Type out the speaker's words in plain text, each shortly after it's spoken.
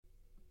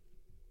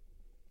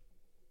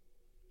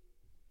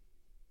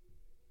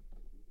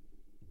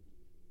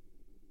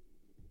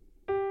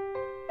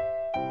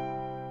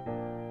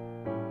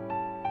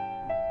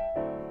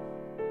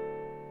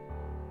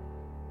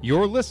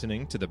You're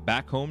listening to the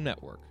Back Home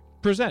Network,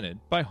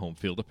 presented by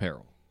Homefield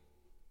Apparel.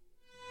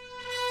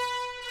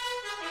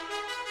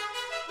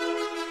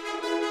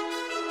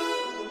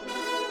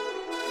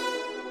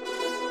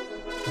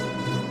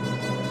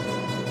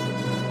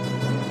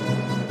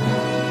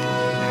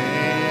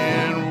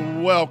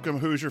 And welcome,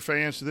 Hoosier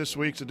fans, to this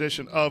week's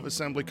edition of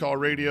Assembly Call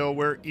Radio,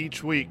 where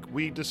each week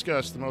we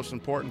discuss the most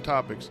important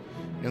topics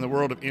in the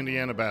world of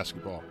Indiana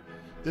basketball.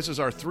 This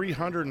is our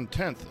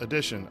 310th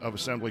edition of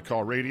Assembly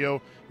Call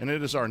Radio, and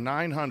it is our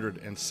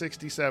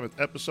 967th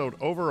episode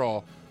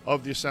overall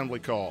of the Assembly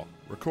Call,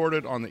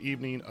 recorded on the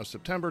evening of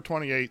September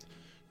 28th,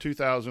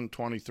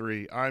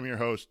 2023. I'm your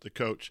host, the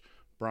coach,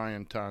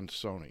 Brian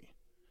Tonsoni.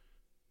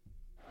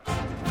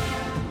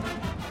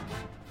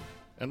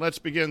 And let's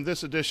begin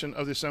this edition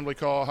of the Assembly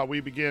Call how we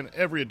begin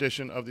every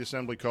edition of the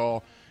Assembly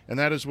Call, and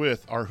that is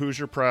with our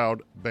Hoosier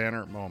Proud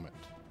banner moment.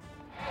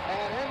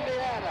 And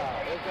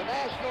Indiana is the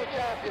national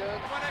champion.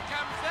 When it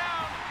comes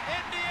down,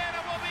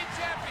 Indiana will be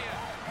champion.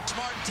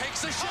 Martin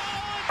takes the shot.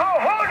 The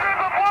Hoosiers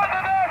have won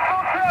the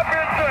national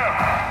championship.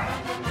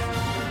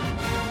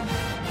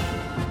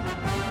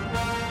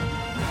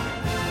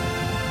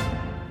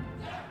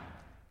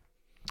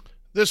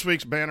 This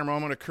week's banner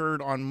moment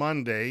occurred on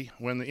Monday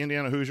when the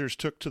Indiana Hoosiers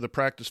took to the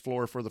practice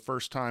floor for the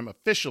first time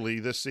officially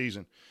this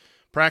season.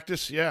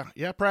 Practice? Yeah,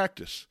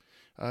 practice.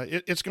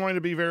 It's going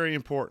to be very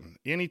important.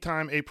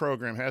 Anytime a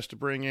program has to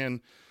bring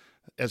in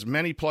as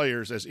many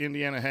players as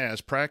Indiana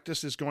has,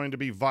 practice is going to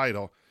be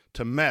vital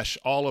to mesh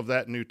all of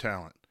that new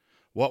talent.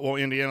 What will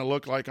Indiana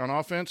look like on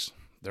offense?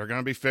 They're going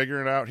to be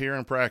figuring it out here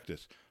in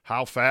practice.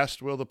 How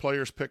fast will the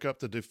players pick up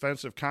the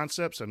defensive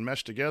concepts and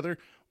mesh together?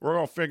 We're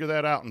going to figure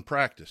that out in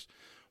practice.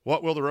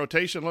 What will the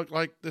rotation look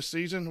like this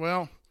season?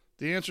 Well,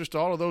 the answers to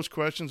all of those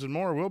questions and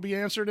more will be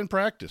answered in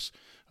practice,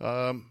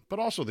 but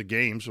also the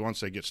games once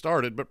they get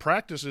started. But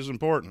practice is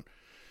important.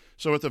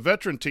 So with the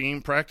veteran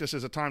team, practice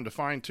is a time to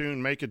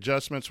fine-tune, make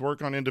adjustments,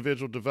 work on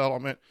individual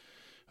development,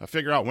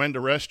 figure out when to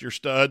rest your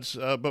studs.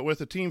 But with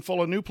a team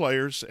full of new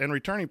players and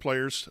returning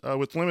players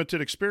with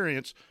limited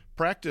experience,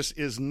 practice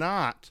is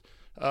not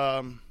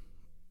a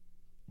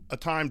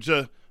time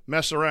to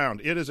mess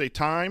around. It is a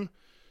time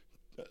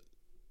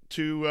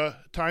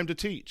to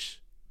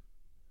teach.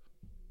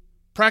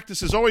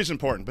 Practice is always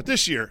important, but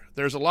this year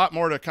there's a lot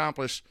more to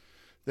accomplish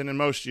than in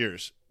most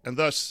years, and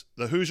thus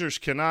the Hoosiers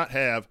cannot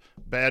have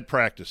bad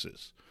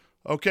practices.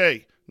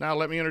 Okay, now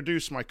let me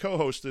introduce my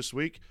co-host this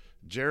week.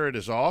 Jared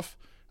is off.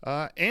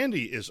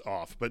 Andy is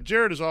off, but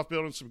Jared is off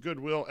building some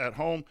goodwill at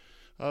home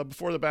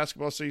before the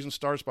basketball season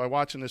starts by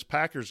watching this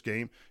Packers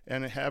game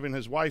and having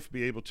his wife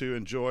be able to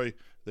enjoy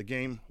the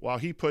game while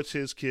he puts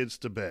his kids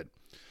to bed.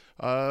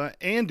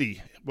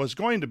 Andy was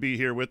going to be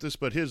here with us,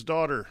 but his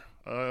daughter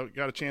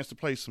got a chance to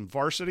play some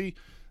varsity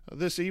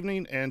this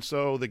evening, and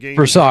so the game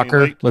for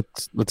soccer.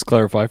 Let's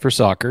clarify, for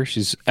soccer.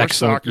 She's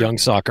excellent young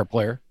soccer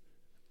player,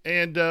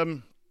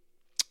 and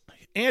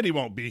Andy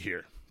won't be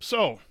here.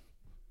 So,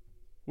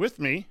 with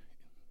me,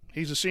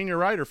 he's a senior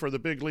writer for the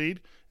Big Lead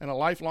and a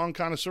lifelong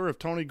connoisseur of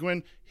Tony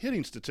Gwynn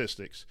hitting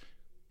statistics.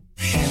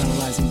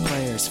 Analyzing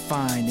players,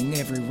 finding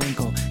every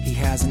wrinkle. He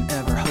hasn't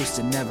ever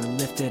hosted, never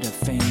lifted a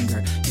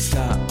finger. He's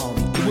got all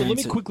the Well, let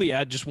me quickly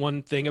add just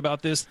one thing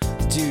about this.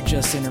 Dude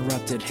just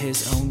interrupted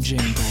his own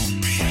jingle.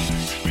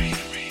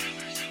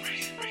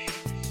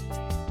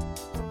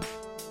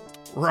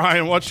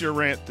 Ryan, what's your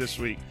rant this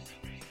week?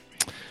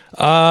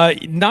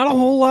 Not a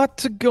whole lot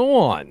to go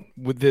on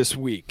with this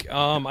week.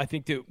 I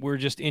think that we're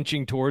just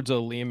inching towards a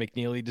Liam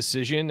McNeely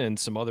decision, and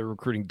some other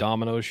recruiting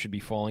dominoes should be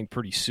falling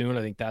pretty soon.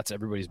 I think that's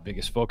everybody's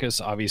biggest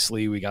focus.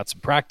 Obviously, we got some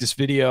practice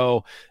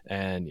video,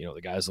 and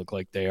the guys look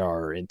like they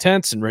are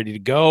intense and ready to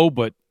go,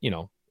 but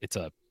it's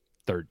a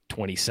third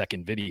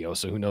 20-second video,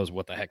 so who knows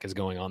what the heck is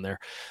going on there.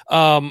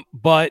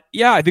 But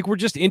yeah, I think we're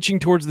just inching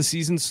towards the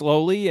season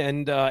slowly,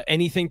 and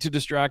anything to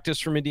distract us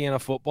from Indiana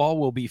football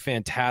will be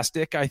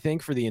fantastic, I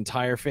think, for the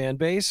entire fan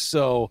base.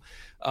 So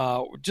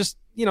just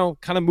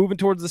kind of moving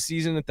towards the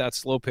season at that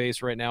slow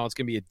pace right now. It's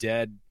going to be a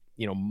dead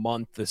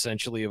month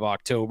essentially of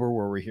October,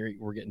 where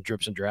we're getting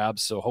drips and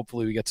drabs. So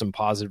hopefully we get some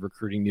positive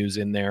recruiting news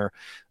in there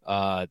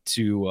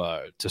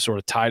to sort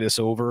of tide us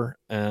over.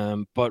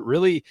 But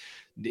really,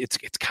 it's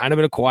kind of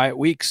been a quiet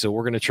week, so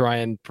we're going to try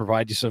and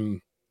provide you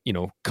some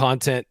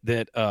content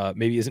that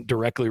maybe isn't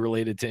directly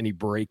related to any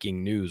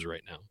breaking news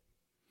right now.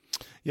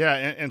 Yeah,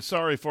 and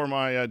sorry for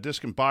my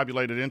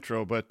discombobulated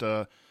intro, but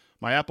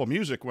my Apple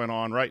Music went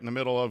on right in the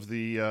middle of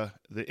the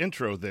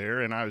intro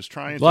there, and I was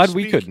trying Glad to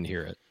we couldn't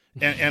hear it.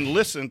 and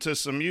listen to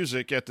some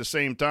music at the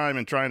same time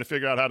and trying to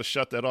figure out how to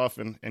shut that off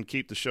and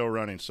keep the show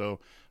running. So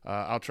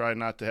I'll try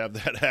not to have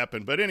that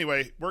happen. But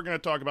anyway, we're going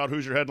to talk about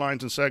Hoosier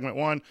headlines in segment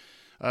 1.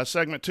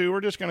 Segment 2,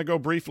 we're just going to go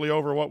briefly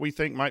over what we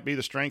think might be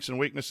the strengths and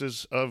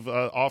weaknesses of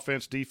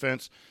offense,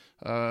 defense,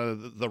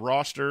 the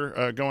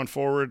roster going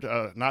forward.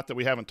 Not that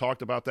we haven't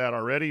talked about that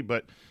already,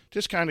 but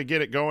just kind of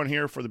get it going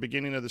here for the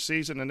beginning of the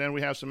season. And then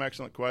we have some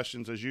excellent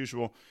questions, as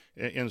usual,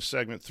 in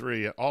segment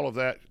 3. All of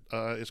that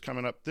is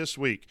coming up this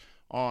week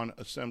on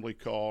Assembly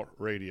Call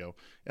Radio.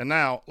 And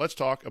now let's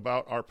talk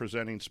about our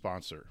presenting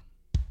sponsor.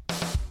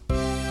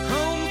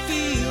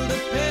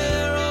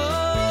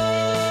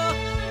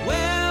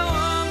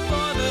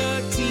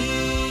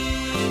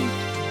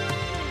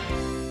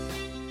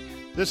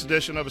 This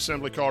edition of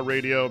Assembly Call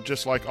Radio,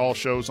 just like all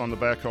shows on the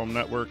Back Home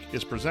Network,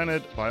 is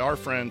presented by our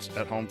friends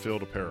at Home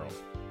Field Apparel,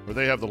 where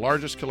they have the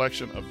largest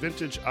collection of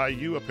vintage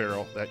IU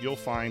apparel that you'll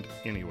find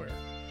anywhere.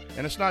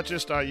 And it's not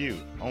just IU.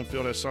 Home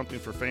Field has something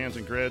for fans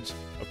and greds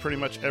of pretty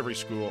much every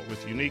school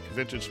with unique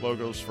vintage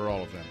logos for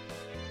all of them.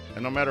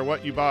 And no matter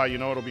what you buy, you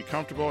know it'll be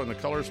comfortable and the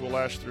colors will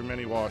last through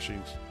many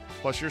washings.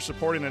 Plus, you're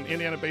supporting an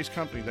Indiana-based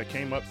company that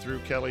came up through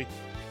Kelly.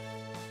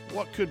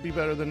 What could be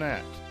better than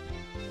that?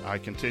 I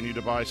continue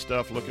to buy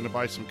stuff, looking to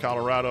buy some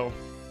Colorado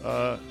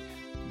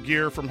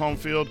gear from Home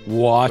Field.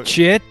 Watch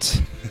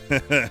it.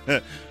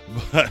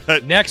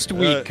 But, next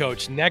week,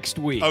 Coach. Next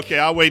week. Okay,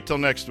 I'll wait till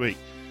next week.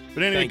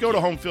 But anyway, Thank go you. to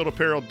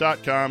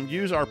homefieldapparel.com.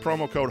 Use our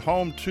promo code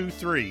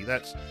HOME23.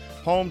 That's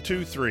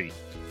HOME23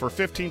 for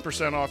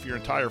 15% off your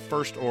entire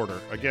first order.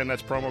 Again,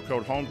 that's promo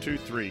code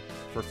HOME23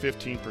 for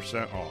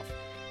 15% off.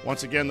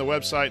 Once again, the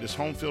website is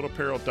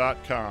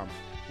homefieldapparel.com.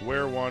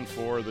 Wear one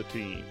for the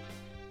team.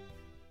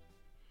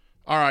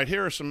 All right,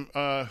 here are some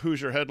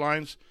Hoosier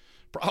headlines.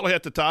 Probably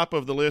at the top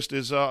of the list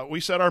is we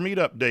set our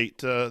meetup date.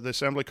 The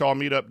Assembly Call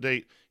meetup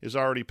date is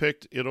already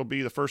picked. It'll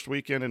be the first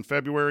weekend in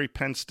February.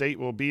 Penn State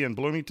will be in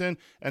Bloomington,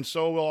 and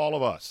so will all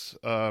of us.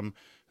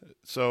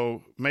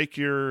 So make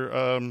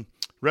your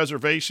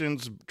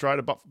reservations, try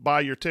to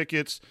buy your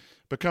tickets,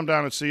 but come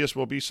down and see us.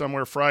 We'll be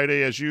somewhere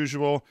Friday as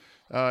usual.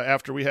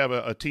 After we have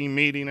a team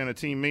meeting and a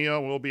team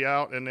meal, we'll be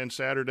out, and then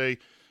Saturday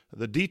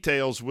the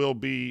details will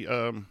be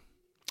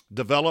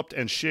developed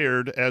and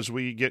shared as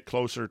we get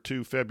closer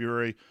to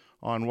February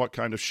on what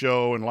kind of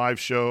show and live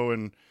show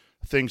and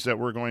things that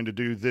we're going to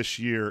do this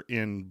year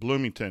in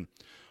Bloomington.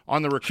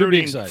 On the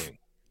recruiting, Should be exciting.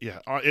 Yeah,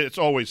 it's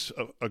always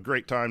a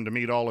great time to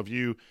meet all of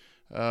you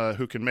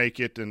who can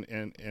make it and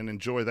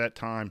enjoy that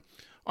time.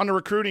 On the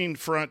recruiting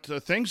front,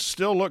 things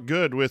still look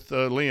good with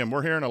Liam.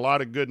 We're hearing a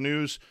lot of good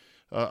news,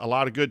 a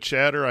lot of good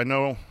chatter. I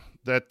know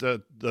that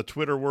the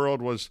Twitter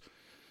world was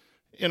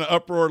in an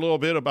uproar a little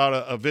bit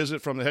about a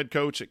visit from the head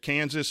coach at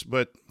Kansas,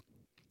 but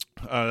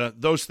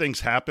those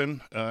things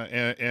happen,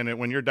 and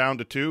when you're down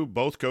to two,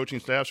 both coaching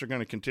staffs are going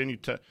to continue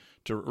to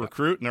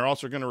recruit, and they're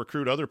also going to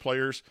recruit other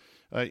players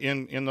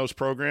in those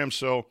programs.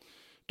 So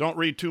don't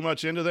read too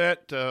much into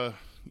that.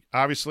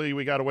 Obviously,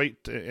 we got to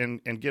wait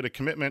and get a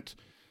commitment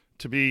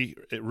to be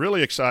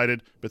really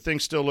excited, but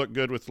things still look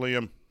good with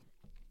Liam.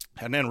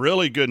 And then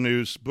really good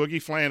news,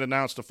 Boogie Fland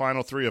announced the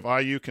final three of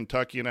IU,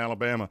 Kentucky, and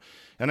Alabama,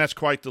 and that's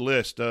quite the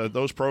list.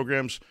 Those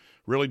programs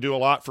really do a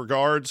lot for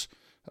guards.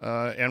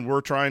 And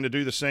we're trying to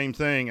do the same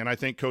thing. And I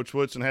think Coach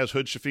Woodson has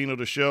Hood Schifino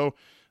to show.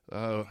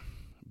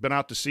 Been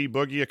out to see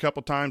Boogie a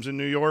couple times in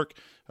New York.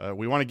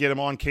 We want to get him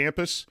on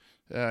campus,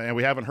 and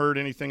we haven't heard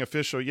anything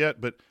official yet.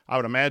 But I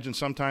would imagine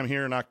sometime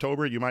here in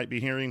October you might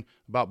be hearing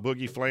about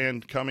Boogie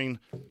Fland coming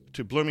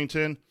to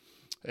Bloomington.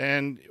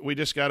 And we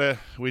just gotta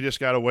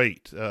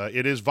wait.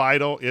 It is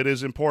vital. It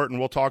is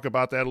important. We'll talk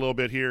about that a little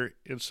bit here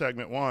in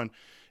segment one.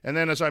 And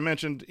then, as I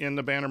mentioned in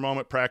the banner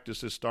moment, practice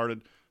has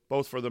started,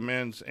 both for the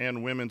men's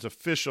and women's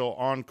official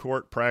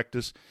on-court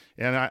practice.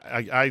 And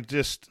I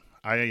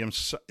am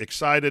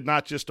excited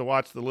not just to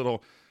watch the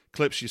little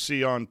clips you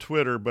see on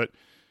Twitter, but,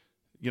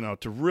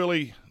 to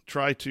really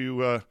try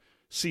to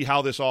see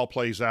how this all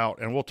plays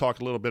out. And we'll talk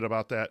a little bit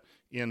about that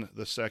in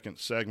the second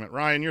segment.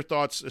 Ryan, your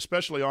thoughts,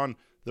 especially on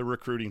the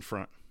recruiting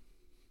front?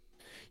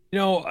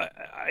 We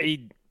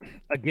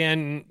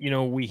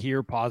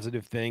hear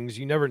positive things.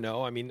 You never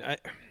know. I mean,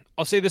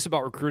 I'll say this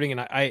about recruiting,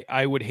 and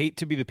I would hate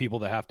to be the people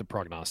that have to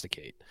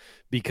prognosticate,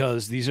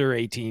 because these are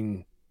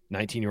 18,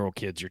 19-year-old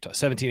kids.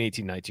 17,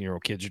 18,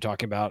 19-year-old kids you're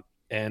talking about,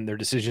 and their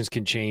decisions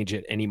can change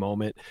at any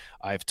moment.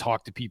 I've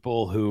talked to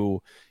people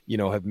who,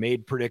 have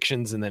made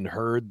predictions and then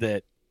heard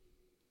that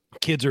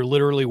kids are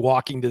literally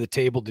walking to the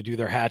table to do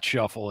their hat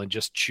shuffle and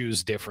just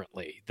choose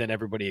differently than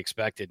everybody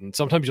expected. And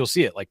sometimes you'll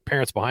see it, like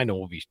parents behind them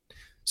will be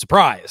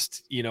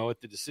surprised,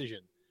 at the decision.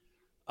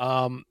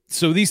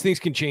 So these things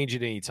can change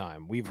at any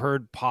time. We've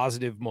heard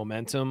positive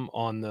momentum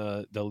on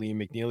the Liam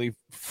McNeely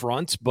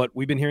front, but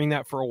we've been hearing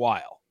that for a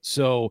while.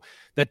 So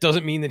that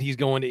doesn't mean that he's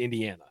going to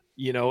Indiana.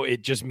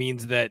 It just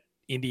means that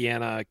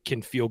Indiana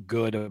can feel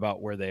good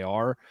about where they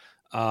are.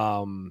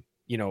 I'll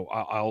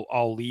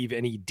leave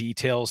any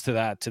details to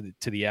that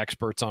to the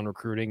experts on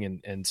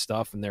recruiting and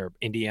stuff. And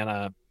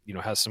Indiana,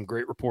 has some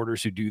great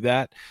reporters who do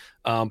that.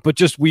 But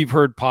just we've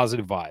heard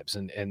positive vibes,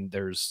 and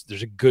there's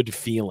a good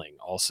feeling,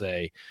 I'll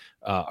say,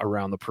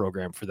 around the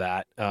program for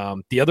that.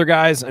 The other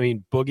guys,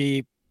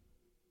 Boogie,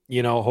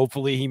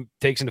 hopefully he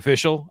takes an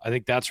official. I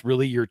think that's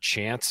really your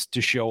chance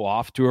to show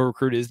off to a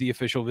recruit, is the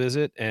official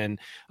visit. And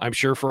I'm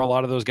sure for a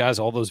lot of those guys,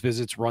 all those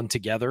visits run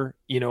together,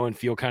 and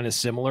feel kind of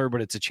similar, but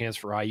it's a chance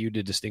for IU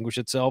to distinguish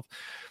itself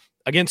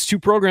against two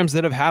programs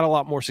that have had a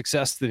lot more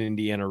success than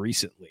Indiana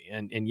recently.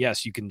 And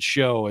yes, you can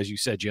show, as you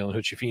said, Jalen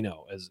Hood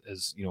Schifino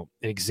as an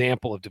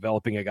example of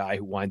developing a guy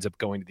who winds up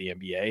going to the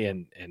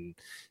NBA and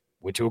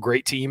went to a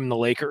great team in the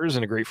Lakers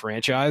and a great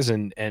franchise.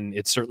 And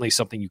it's certainly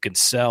something you can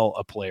sell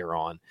a player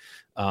on.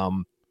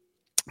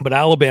 But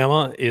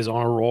Alabama is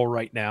on a roll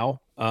right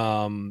now.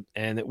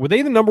 And were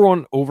they the number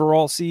one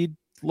overall seed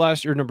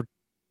last year?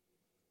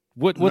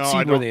 What No,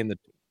 seed were they in the?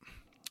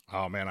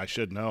 Oh man, I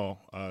should know.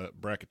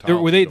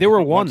 Bracketology. They were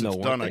one Once though. It's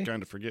done, weren't I they?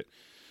 kind of forget.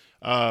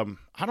 I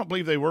don't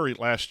believe they were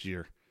last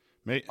year.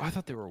 I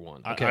thought they were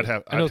one. Okay. I'd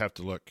have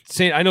to look.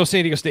 I know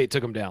San Diego State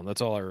took them down.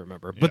 That's all I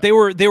remember. But they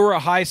were a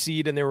high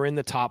seed and they were in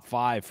the top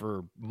 5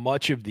 for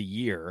much of the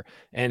year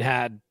and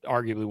had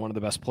arguably one of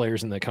the best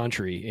players in the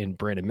country in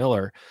Brandon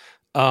Miller.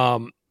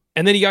 And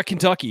then you got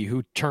Kentucky,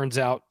 who turns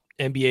out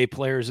NBA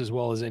players as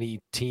well as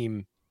any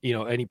team,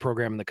 any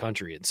program in the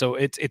country. And so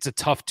it's a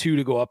tough 2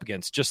 to go up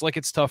against, just like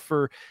it's tough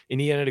for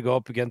Indiana to go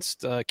up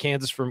against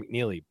Kansas for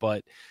McNeely.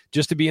 But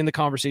just to be in the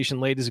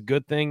conversation late is a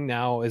good thing.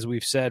 Now, as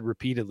we've said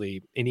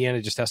repeatedly,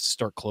 Indiana just has to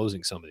start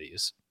closing some of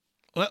these.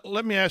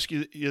 Let me ask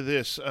you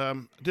this.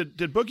 Did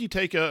Boogie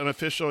take an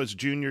official his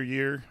junior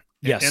year?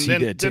 Yes, and then,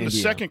 he did. Then the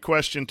second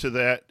question to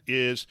that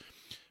is,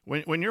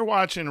 when you're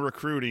watching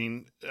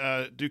recruiting,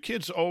 do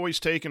kids always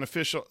take an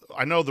official?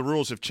 I know the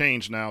rules have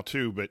changed now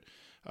too, but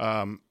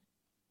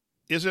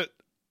is it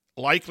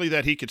likely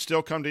that he could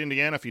still come to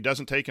Indiana if he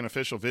doesn't take an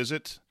official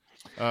visit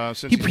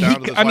since he's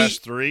down to the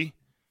last 3?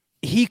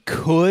 He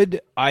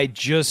could. I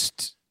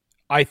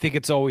think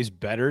it's always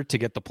better to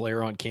get the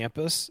player on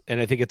campus, and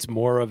I think it's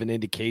more of an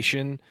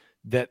indication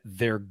that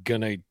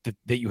that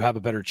you have a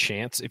better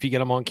chance if you get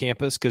them on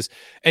campus.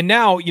 And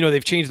now,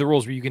 they've changed the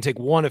rules where you can take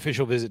one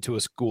official visit to a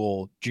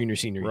school junior,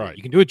 senior year.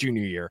 You can do it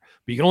junior year,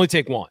 but you can only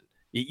take one.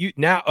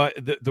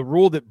 The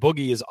rule that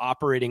Boogie is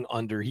operating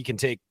under, he can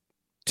take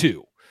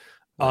 2.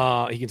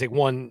 He can take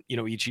 1,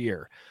 each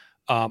year.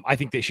 I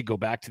think they should go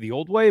back to the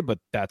old way, but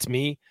that's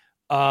me.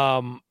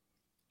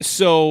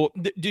 So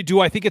do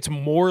I think it's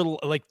more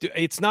like,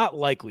 it's not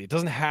likely. It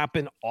doesn't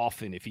happen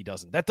often if he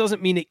doesn't. That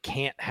doesn't mean it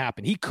can't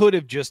happen. He could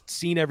have just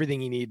seen everything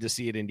he needed to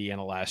see at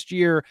Indiana last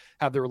year,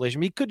 have the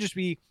relationship. He could just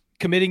be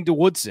committing to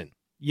Woodson,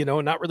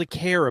 not really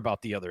care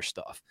about the other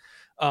stuff.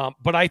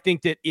 But I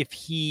think that if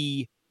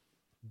he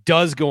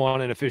does go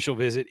on an official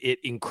visit, it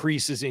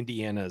increases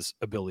Indiana's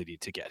ability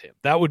to get him.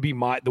 That would be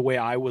the way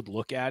I would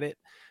look at it.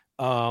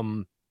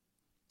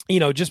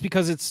 Just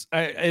because it's,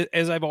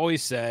 as I've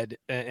always said,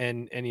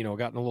 and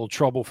gotten a little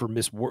trouble for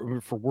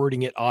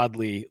wording it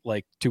oddly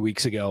like 2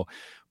 weeks ago,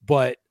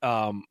 but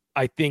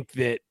I think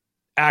that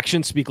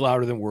actions speak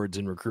louder than words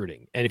in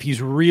recruiting. And if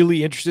he's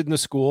really interested in the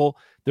school,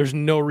 there's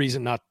no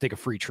reason not to take a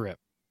free trip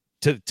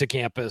to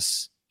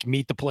campus,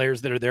 meet the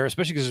players that are there,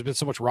 especially because there's been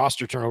so much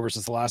roster turnover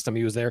since the last time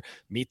he was there.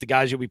 Meet the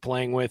guys you'll be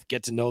playing with,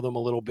 get to know them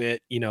a little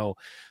bit,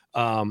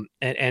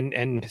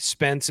 and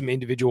spend some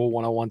individual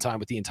one-on-one time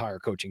with the entire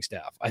coaching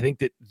staff. I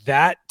think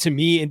that to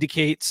me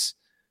indicates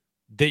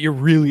that you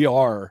really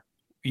are,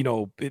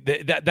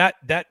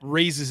 that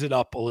raises it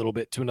up a little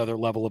bit to another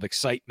level of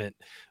excitement.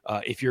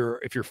 If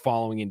you're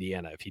following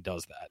Indiana, if he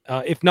does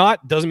that, if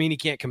not, doesn't mean he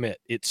can't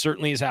commit. It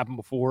certainly has happened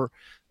before.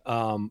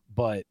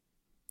 But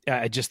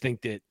I just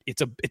think that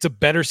it's a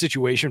better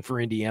situation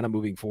for Indiana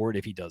moving forward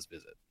if he does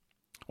visit.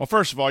 Well,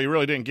 first of all, you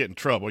really didn't get in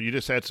trouble. You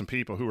just had some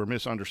people who were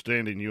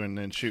misunderstanding you and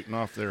then shooting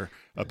off their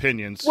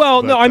opinions.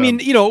 Well, no, I mean,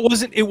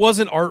 it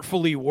wasn't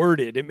artfully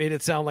worded. It made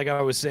it sound like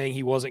I was saying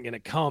he wasn't going to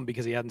come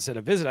because he hadn't said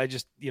a visit. I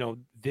just,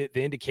 the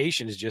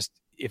indication is just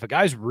if a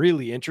guy's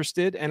really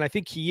interested, and I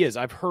think he is.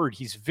 I've heard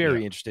he's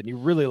very interested. And he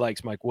really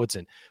likes Mike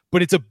Woodson,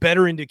 but it's a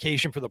better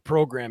indication for the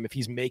program if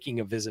he's making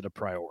a visit a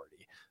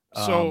priority.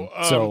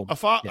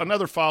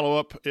 Another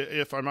follow-up,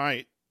 if I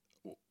might.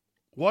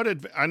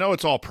 I know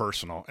it's all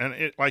personal,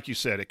 and like you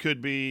said, it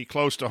could be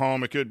close to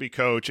home, it could be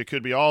coach, it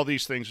could be all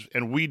these things,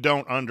 and we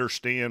don't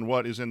understand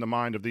what is in the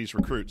mind of these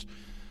recruits.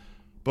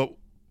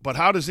 But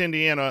how does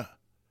Indiana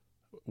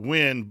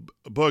win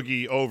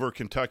Boogie over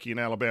Kentucky and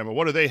Alabama?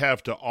 What do they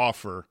have to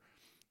offer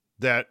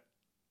that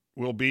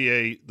will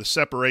be the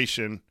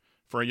separation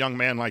for a young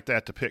man like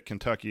that to pick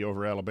Kentucky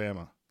over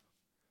Alabama?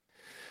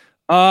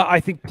 I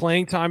think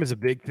playing time is a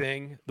big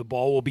thing. The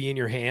ball will be in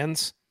your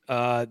hands.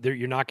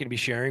 You're not going to be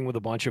sharing with a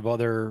bunch of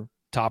other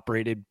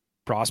top-rated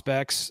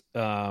prospects.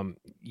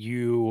 There's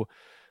going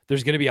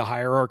to be a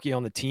hierarchy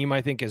on the team,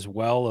 I think, as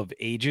well of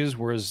ages.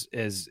 Whereas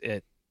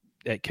at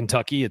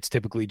Kentucky, it's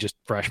typically just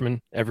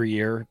freshmen every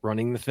year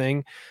running the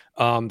thing.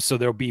 So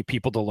there'll be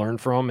people to learn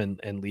from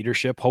and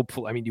leadership.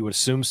 Hopefully, I mean, you would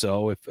assume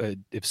so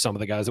if some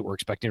of the guys that we're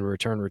expecting to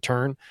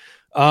return.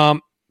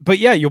 But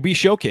yeah, you'll be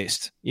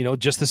showcased,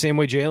 just the same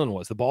way Jalen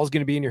was. The ball's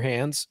going to be in your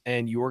hands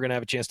and you're going to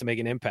have a chance to make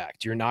an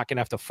impact. You're not going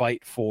to have to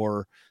fight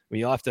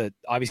you'll have to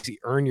obviously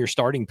earn your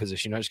starting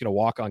position. You're not just going to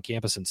walk on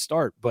campus and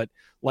start, but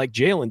like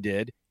Jalen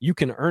did, you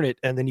can earn it.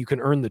 And then you can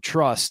earn the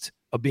trust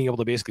of being able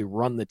to basically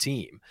run the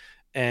team.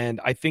 And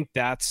I think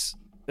that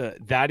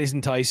is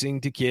enticing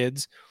to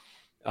kids.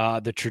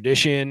 The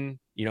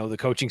tradition, the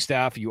coaching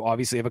staff, you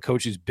obviously have a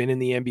coach who's been in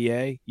the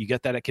NBA. You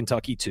get that at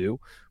Kentucky too,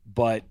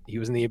 but he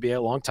was in the NBA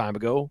a long time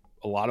ago.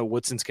 A lot of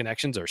Woodson's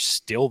connections are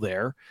still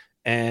there.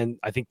 And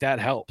I think that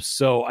helps.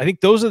 So I think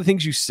those are the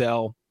things you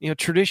sell,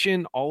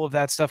 tradition, all of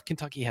that stuff.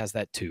 Kentucky has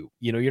that too.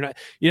 You're not,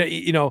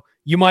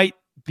 you might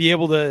be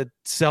able to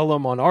sell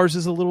them on ours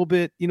is a little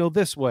bit,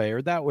 this way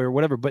or that way or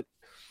whatever, but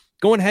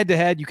going head to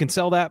head, you can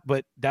sell that,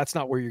 but that's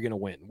not where you're going to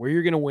win. Where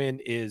you're going to win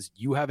is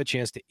you have a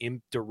chance to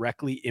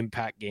directly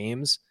impact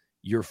games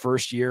your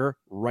first year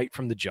right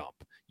from the jump.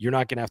 You're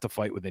not going to have to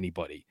fight with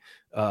anybody.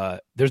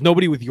 There's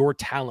nobody with your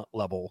talent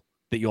level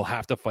that you'll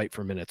have to fight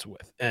for minutes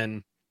with.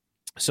 And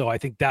so I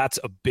think that's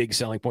a big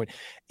selling point.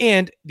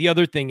 And the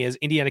other thing is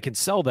Indiana can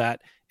sell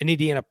that, and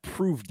Indiana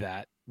proved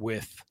that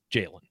with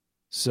Jalen.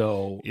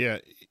 So yeah,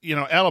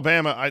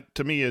 Alabama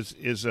to me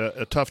is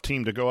a tough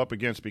team to go up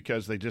against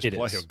because they just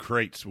play a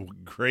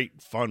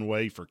great fun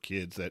way for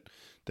kids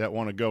that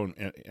want to go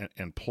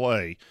and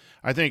play.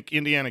 I think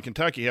Indiana and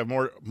Kentucky have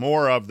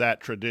more of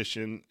that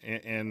tradition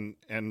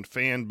and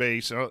fan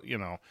base,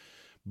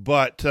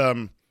 but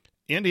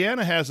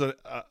Indiana has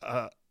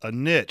a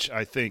niche,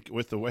 I think,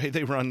 with the way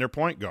they run their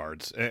point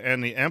guards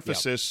and the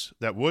emphasis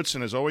that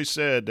Woodson has always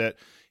said that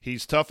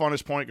he's tough on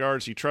his point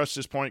guards, he trusts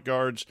his point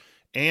guards,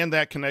 and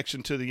that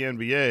connection to the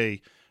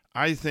NBA,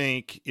 I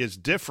think, is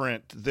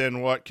different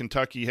than what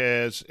Kentucky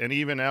has, and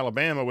even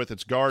Alabama with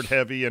its guard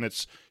heavy and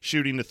its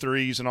shooting the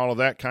threes and all of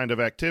that kind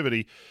of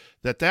activity,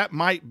 that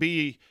might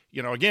be,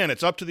 again,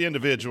 it's up to the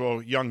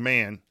individual young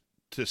man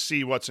to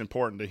see what's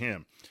important to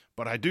him.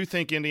 But I do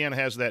think Indiana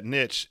has that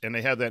niche, and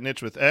they have that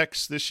niche with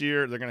X this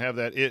year. They're going to have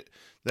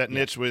that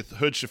niche with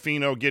Hood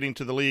Schifino getting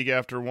to the league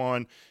after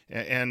one,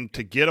 and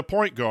to get a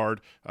point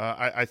guard,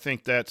 I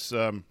think that's,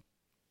 and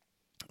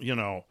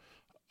I'll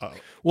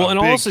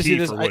also see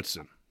this.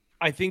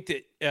 I think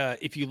that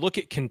if you look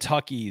at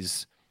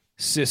Kentucky's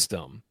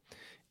system,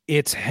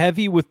 it's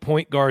heavy with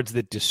point guards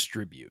that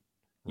distribute.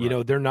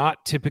 Right. They're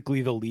not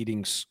typically the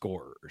leading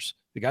scorers.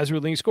 The guys who are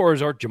leading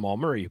scorers are Jamal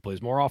Murray, who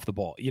plays more off the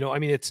ball.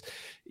 It's,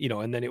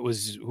 and then it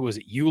was, who was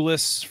it?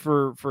 Ulis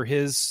for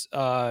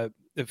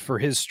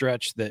his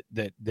stretch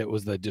that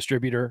was the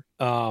distributor.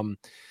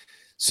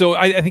 So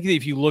I think that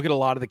if you look at a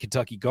lot of the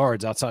Kentucky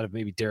guards outside of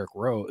maybe Derrick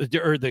Rose,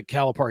 or the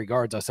Calipari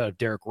guards outside of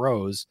Derrick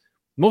Rose,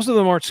 most of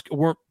them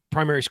weren't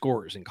primary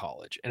scorers in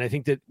college. And I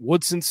think that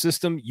Woodson's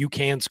system, you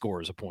can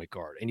score as a point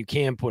guard and you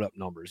can put up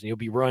numbers, and you'll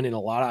be running a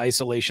lot of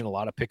isolation, a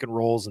lot of pick and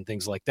rolls and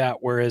things like that.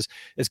 Whereas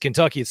as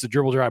Kentucky, it's the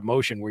dribble drive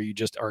motion where you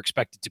just are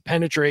expected to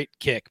penetrate,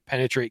 kick.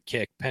 And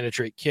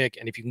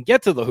if you can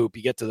get to the hoop,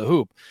 you get to the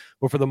hoop.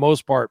 But for the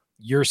most part,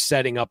 you're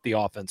setting up the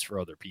offense for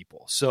other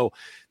people. So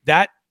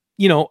that,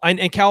 and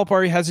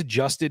Calipari has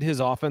adjusted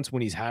his offense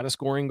when he's had a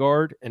scoring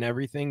guard and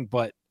everything,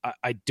 but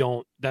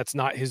that's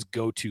not his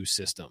go-to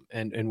system.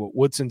 And what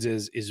Woodson's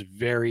is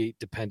very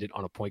dependent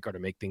on a point guard to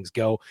make things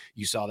go.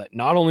 You saw that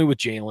not only with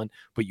Jalen,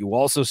 but you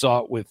also saw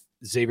it with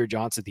Xavier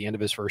Johnson at the end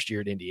of his first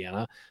year at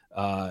Indiana.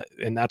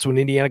 And that's when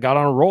Indiana got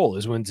on a roll,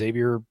 is when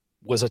Xavier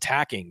was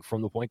attacking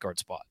from the point guard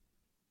spot.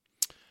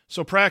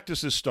 So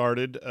practice has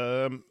started.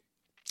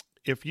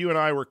 If you and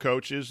I were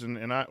coaches and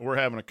we're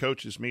having a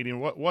coaches meeting,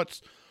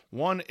 what's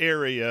one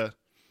area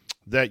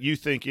that you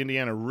think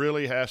Indiana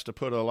really has to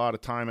put a lot of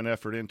time and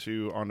effort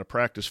into on the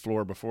practice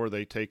floor before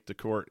they take the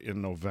court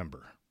in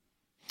November?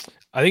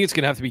 I think it's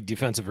going to have to be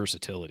defensive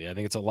versatility. I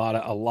think it's a lot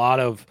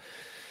of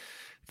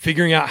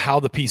figuring out how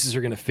the pieces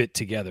are going to fit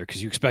together,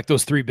 because you expect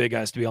those three big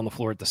guys to be on the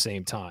floor at the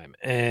same time.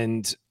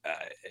 And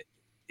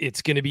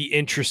it's going to be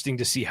interesting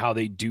to see how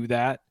they do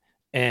that.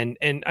 And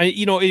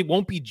it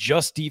won't be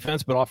just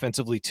defense, but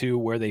offensively too,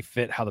 where they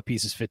fit, how the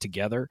pieces fit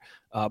together.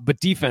 But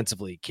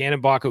defensively,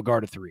 can Mbako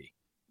guard a three?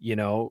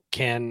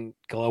 Can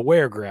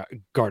Galaware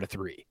guard a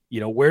three?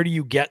 Where do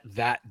you get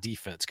that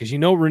defense? Because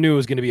Renew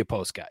is going to be a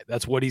post guy.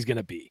 That's what he's going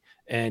to be.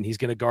 And he's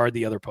going to guard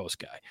the other post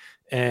guy.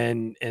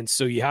 And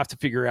so you have to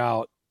figure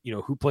out,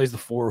 who plays the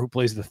four, who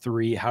plays the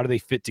three, how do they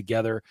fit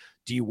together?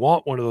 Do you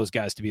want one of those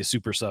guys to be a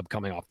super sub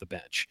coming off the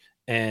bench?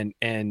 And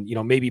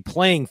maybe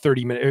playing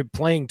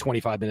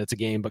 25 minutes a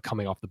game, but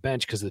coming off the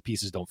bench because the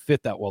pieces don't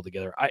fit that well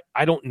together.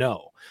 I don't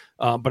know.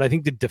 But I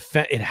think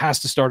it has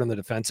to start on the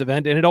defensive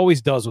end, and it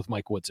always does with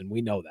Mike Woodson.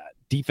 We know that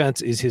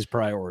defense is his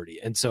priority.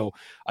 And so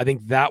I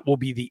think that will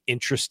be the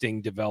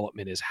interesting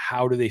development, is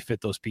how do they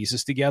fit those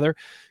pieces together?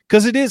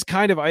 Because it is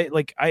kind of, I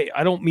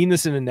don't mean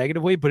this in a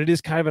negative way, but it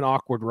is kind of an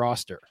awkward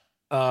roster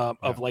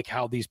of like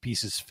how these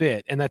pieces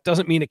fit. And that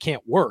doesn't mean it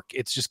can't work.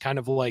 It's just kind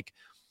of like,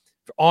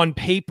 on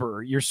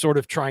paper, you're sort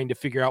of trying to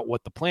figure out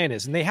what the plan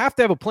is, and they have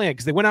to have a plan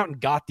because they went out and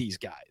got these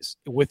guys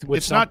with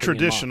it's not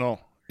traditional.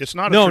 It's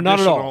not no, a not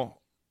at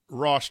all.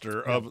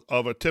 Roster of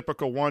a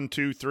typical 1,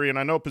 2, 3, and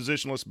I know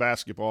positionless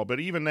basketball, but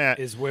even that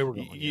is where we're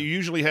going. You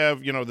usually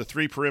have the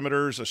three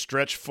perimeters, a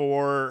stretch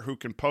four who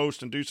can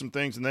post and do some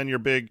things, and then your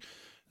big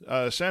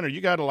center.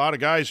 You got a lot of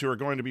guys who are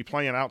going to be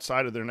playing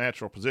outside of their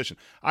natural position.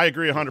 I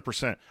agree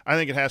 100%. I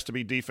think it has to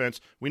be defense.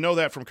 We know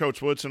that from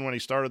Coach Woodson when he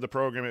started the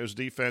program. It was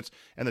defense,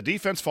 and the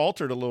defense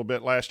faltered a little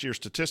bit last year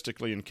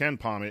statistically in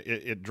KenPom.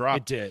 It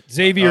dropped. It did.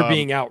 Xavier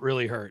being out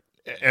really hurt,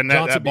 and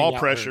that ball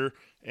pressure.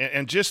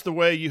 And just the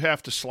way you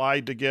have to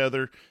slide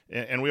together,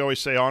 and we always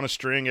say on a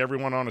string,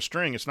 everyone on a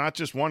string. It's not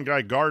just one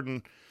guy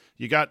guarding,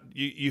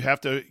 you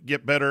have to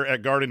get better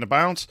at guarding the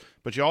bounce,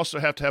 but you also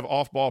have to have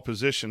off-ball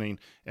positioning.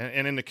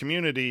 And in the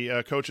community,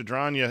 Coach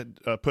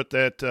Adranya put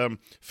that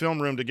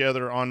film room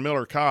together on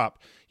Miller Kopp.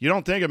 You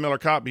don't think of Miller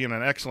Kopp being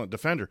an excellent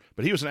defender,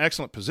 but he was an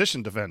excellent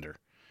position defender.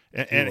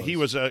 And he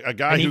was a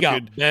guy who got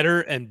could better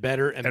and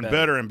better and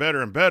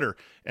better.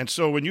 And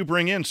so when you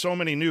bring in so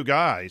many new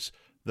guys,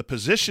 the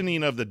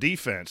positioning of the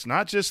defense,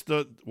 not just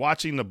the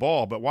watching the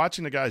ball, but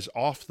watching the guys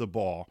off the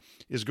ball,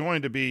 is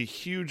going to be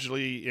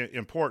hugely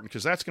important,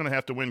 because that's going to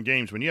have to win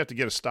games when you have to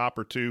get a stop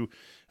or two,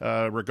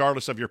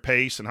 regardless of your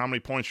pace and how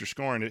many points you're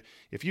scoring.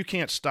 If you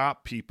can't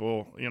stop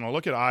people,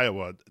 look at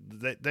Iowa.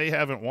 They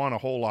haven't won a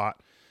whole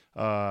lot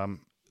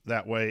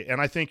that way. And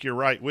I think you're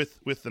right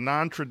with the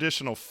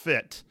non-traditional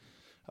fit.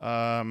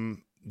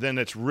 Then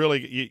it's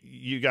really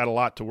you got a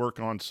lot to work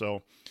on.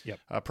 So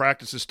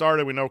practice has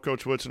started. We know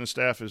Coach Woodson and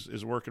staff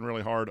is working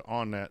really hard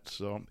on that.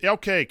 So,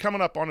 okay,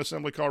 coming up on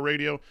Assembly Call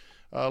Radio,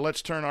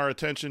 let's turn our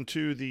attention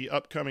to the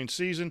upcoming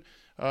season.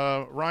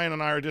 Ryan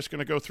and I are just going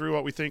to go through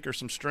what we think are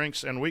some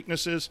strengths and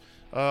weaknesses,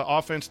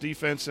 offense,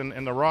 defense,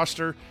 and the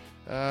roster,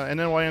 and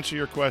then we'll answer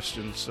your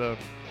questions. So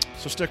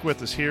stick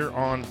with us here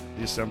on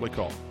the Assembly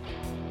Call.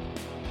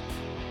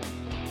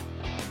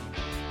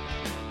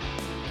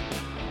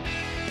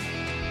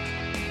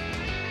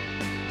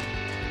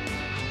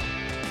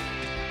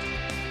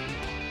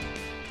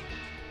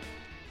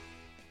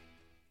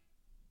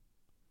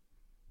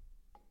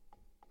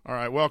 All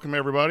right, welcome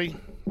everybody.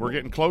 We're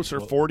getting closer,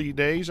 40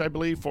 days, I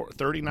believe,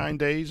 39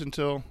 days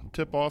until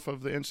tip-off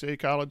of the NCAA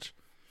college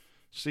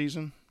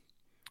season.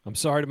 I'm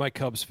sorry to my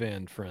Cubs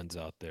fan friends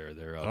out there.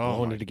 They're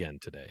blowing it again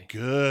today.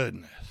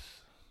 Goodness.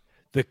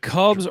 The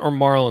Cubs or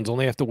Marlins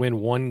only have to win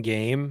one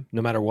game,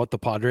 no matter what the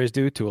Padres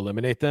do, to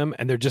eliminate them,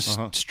 and they're just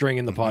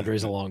stringing the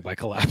Padres along by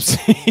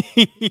collapsing.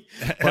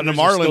 And the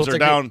Marlins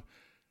are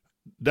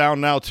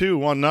down now too,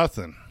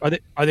 1-0.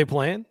 Are they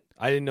playing?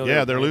 I didn't know.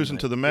 Yeah, they're losing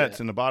to the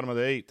Mets in the bottom of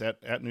the 8th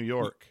at New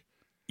York.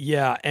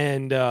 Yeah,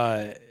 and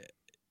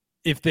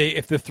if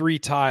the 3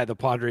 tie, the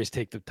Padres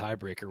take the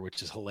tiebreaker,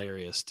 which is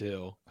hilarious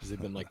too, because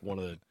they've been like one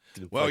of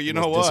the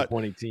most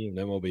disappointing team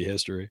in MLB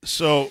history.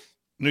 So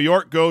New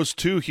York goes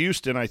to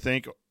Houston, I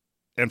think,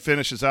 and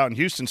finishes out, and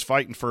Houston's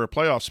fighting for a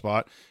playoff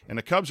spot, and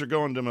the Cubs are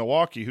going to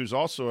Milwaukee, who's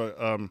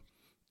also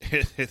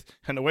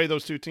and the way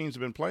those two teams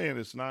have been playing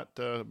is not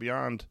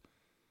beyond.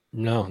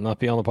 No, not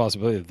beyond the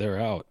possibility that they're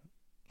out.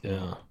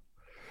 Yeah.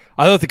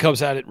 I thought the Cubs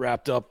had it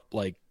wrapped up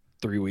like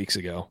 3 weeks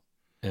ago,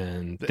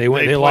 and they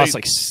lost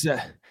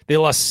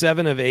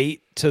 7 of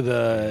 8 to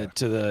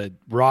the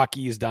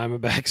Rockies,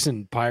 Diamondbacks,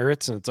 and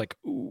Pirates, and it's like,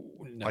 ooh,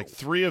 no. Like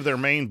 3 of their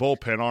main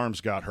bullpen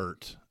arms got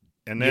hurt,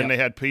 and then they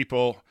had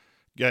people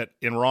get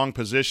in wrong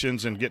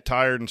positions and get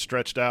tired and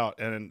stretched out,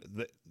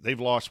 and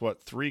they've lost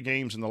 3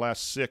 games in the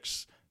last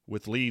 6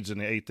 with leads in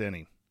the 8th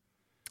inning.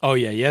 Oh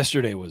yeah,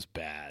 yesterday was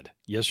bad.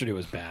 Yesterday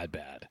was bad.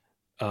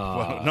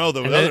 Well, no,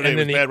 the other day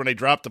was bad when they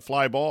dropped the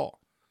fly ball.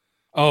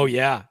 Oh,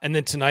 yeah. And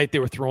then tonight they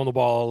were throwing the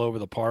ball all over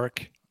the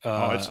park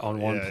on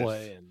one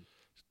play. And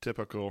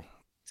typical.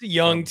 It's a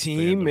young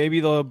team. Maybe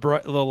the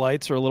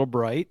lights are a little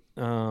bright.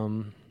 I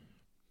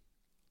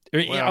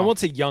won't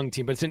say young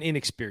team, but it's an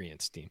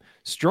inexperienced team.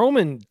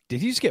 Stroman,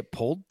 did he just get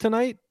pulled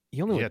tonight?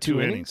 He only went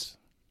 2 innings.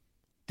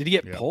 Did he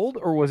get pulled,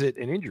 or was it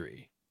an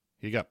injury?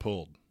 He got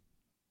pulled.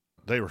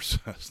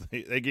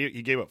 He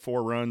gave up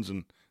 4 runs,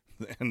 and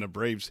the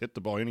Braves hit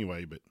the ball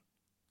anyway, but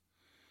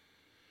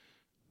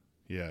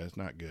yeah, it's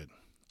not good.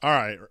 All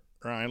right,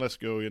 Ryan, let's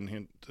go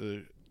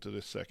into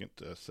the second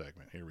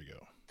segment. Here we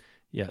go.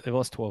 Yeah, they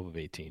lost 12 of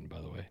 18,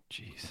 by the way.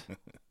 Jeez.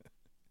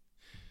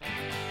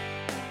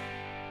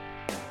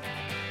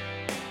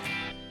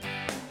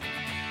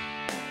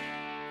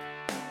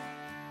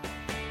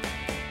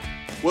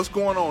 What's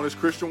going on? It's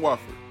Christian Wofford.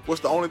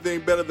 What's the only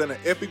thing better than an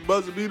epic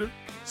buzzer beater?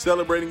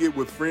 Celebrating it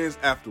with friends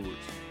afterwards.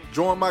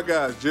 Join my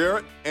guys,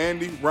 Jared,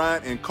 Andy,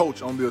 Ryan, and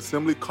Coach on the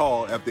Assembly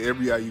Call after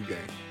every IU game.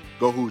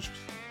 Go Hoosiers.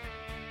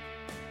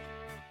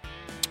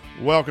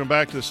 Welcome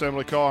back to the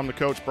Assembly Call. I'm the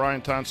coach,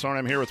 Brian Tonsarni.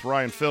 I'm here with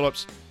Ryan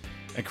Phillips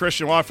and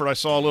Christian Wofford. I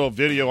saw a little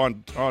video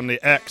on the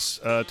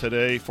X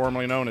today,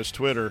 formerly known as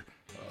Twitter,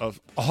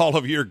 of all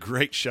of your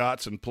great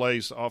shots and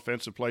plays,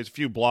 offensive plays, a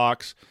few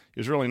blocks. It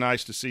was really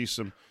nice to see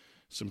some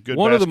good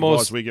basketball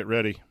as we get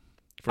ready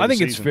for the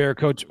season. It's fair,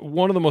 Coach.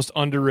 One of the most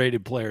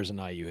underrated players in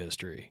IU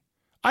history.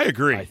 I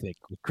agree. I think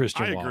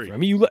Christian Wofford. I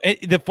mean,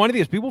 the funny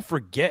thing is, people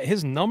forget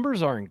his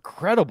numbers are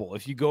incredible.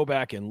 If you go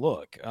back and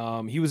look,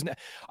 he was.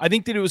 I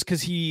think that it was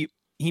because he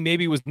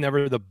maybe was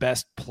never the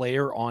best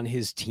player on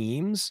his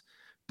teams,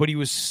 but he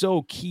was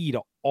so key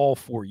to all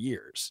 4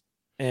 years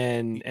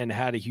and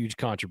had a huge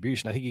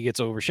contribution. I think he gets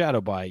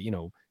overshadowed by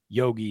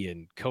Yogi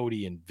and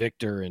Cody and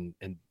Victor and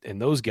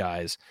those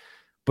guys,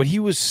 but he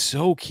was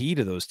so key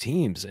to those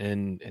teams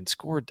and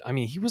scored. I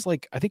mean, he was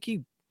like, I think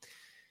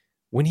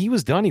when he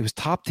was done, he was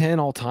top 10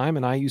 all time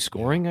in IU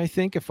scoring, I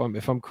think, if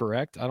I'm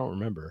correct. I don't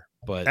remember,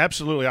 but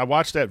absolutely. I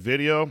watched that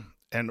video,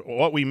 and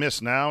what we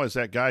miss now is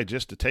that guy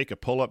just to take a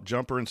pull-up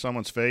jumper in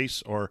someone's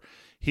face, or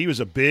he was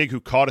a big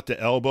who caught at the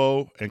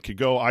elbow and could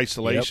go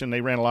isolation.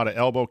 They ran a lot of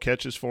elbow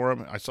catches for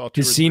him. I saw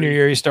his senior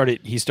year he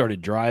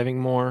started driving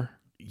more.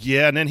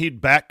 Yeah, and then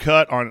he'd back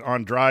cut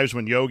on drives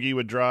when Yogi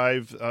would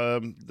drive.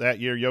 That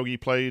year Yogi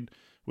played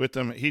with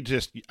him.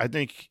 I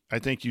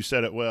think you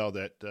said it well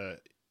that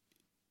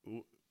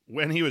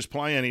when he was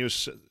playing, he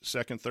was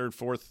second, third,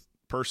 fourth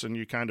person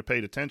you kind of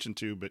paid attention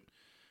to, but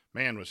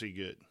man, was he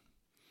good.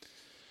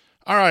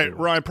 All right,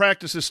 Ryan,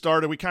 practice has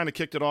started. We kind of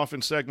kicked it off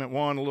in segment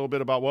one, a little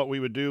bit about what we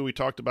would do. We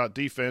talked about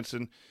defense,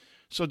 and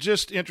so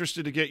just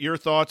interested to get your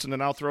thoughts, and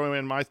then I'll throw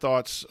in my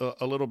thoughts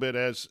a little bit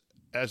as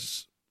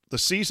the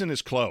season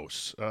is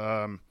close.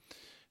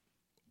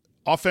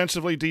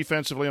 Offensively,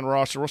 defensively, and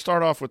roster. We'll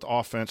start off with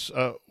offense.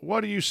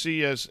 What do you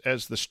see as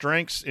the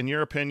strengths, in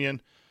your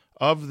opinion,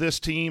 of this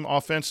team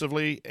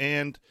offensively,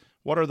 and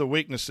what are the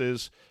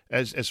weaknesses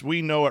as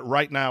we know it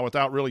right now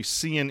without really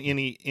seeing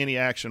any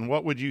action?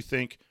 What would you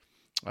think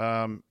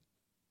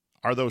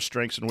are those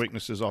strengths and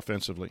weaknesses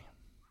offensively?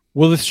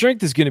 Well, the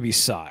strength is going to be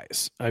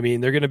size. I mean,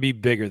 they're going to be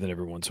bigger than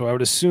everyone. So I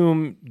would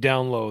assume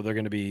down low they're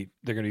going to be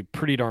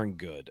pretty darn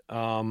good.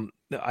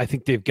 I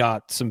think they've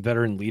got some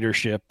veteran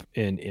leadership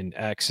in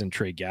X and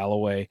Trey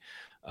Galloway.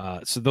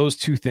 So those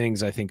two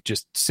things, I think,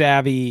 just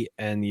savvy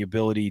and the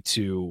ability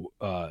to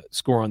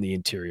score on the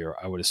interior,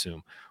 I would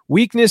assume.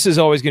 Weakness is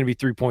always going to be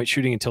three-point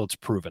shooting until it's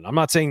proven. I'm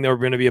not saying they're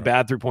going to be a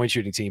bad three-point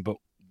shooting team, but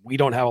we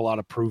don't have a lot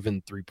of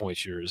proven three-point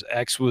shooters.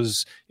 X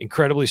was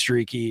incredibly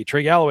streaky.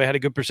 Trey Galloway had a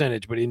good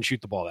percentage, but he didn't shoot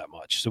the ball that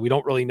much. So we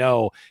don't really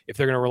know if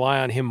they're going to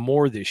rely on him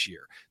more this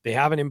year. They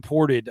haven't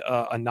imported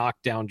a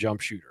knockdown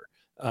jump shooter.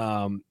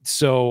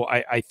 So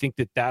I think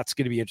that's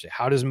going to be interesting.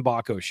 How does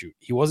Mbako shoot?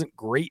 He wasn't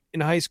great in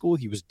high school.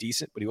 He was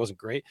decent, but he wasn't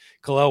great.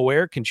 Khalil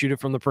Ware can shoot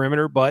it from the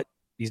perimeter, but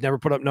he's never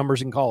put up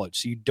numbers in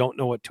college, so you don't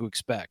know what to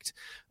expect.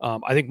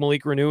 I think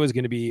Malik Renew is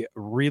going to be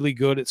really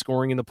good at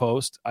scoring in the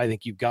post. I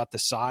think you've got the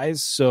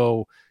size,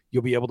 so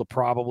you'll be able to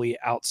probably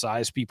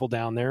outsize people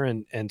down there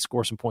and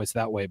score some points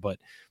that way. But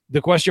the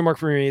question mark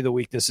for me, the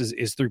weakness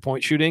is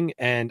three-point shooting,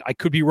 and I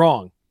could be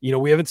wrong.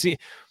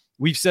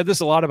 We've said this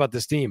a lot about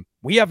this team.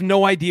 We have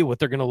no idea what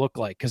they're going to look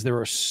like because there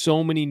are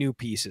so many new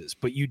pieces,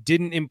 but you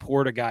didn't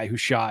import a guy who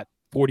shot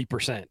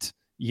 40%,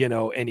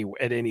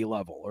 at any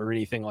level or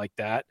anything like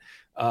that.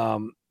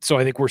 So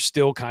I think we're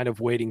still kind of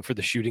waiting for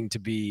the shooting to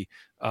be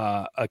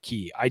a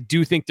key. I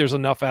do think there's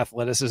enough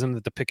athleticism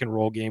that the pick and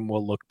roll game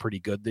will look pretty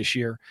good this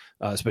year,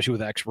 especially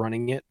with X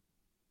running it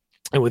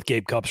and with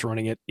Gabe Cupps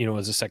running it,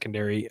 as a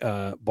secondary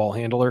ball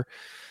handler.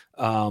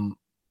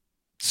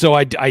 So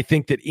I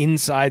think that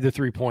inside the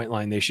 3-point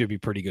line, they should be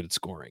pretty good at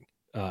scoring.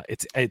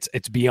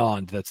 It's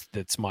beyond.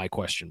 That's my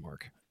question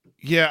mark.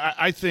 Yeah,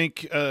 I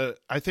think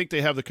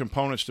they have the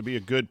components to be a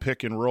good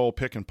pick and roll,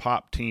 pick and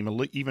pop team,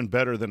 even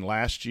better than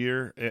last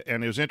year.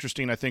 And it was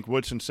interesting. I think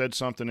Woodson said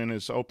something in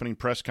his opening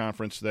press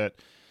conference that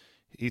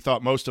he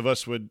thought most of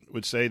us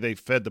would say they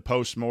fed the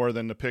post more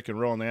than the pick and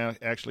roll, and they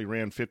actually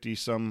ran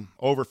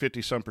over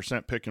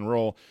 50% pick and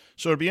roll.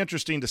 So it'd be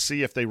interesting to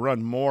see if they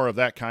run more of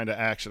that kind of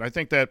action. I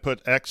think that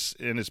put X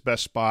in his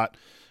best spot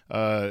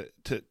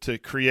to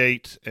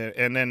create.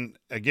 And then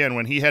again,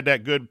 when he had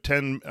that good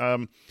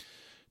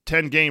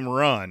 10-game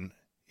run,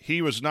 he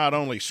was not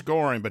only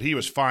scoring, but he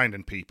was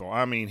finding people.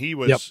 I mean, he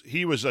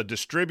was a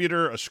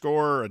distributor, a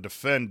scorer, a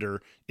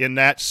defender in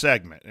that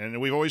segment. And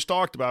we've always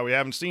talked about we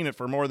haven't seen it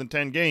for more than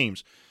 10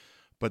 games.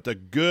 But the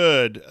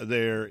good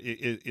there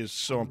is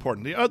so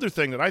important. The other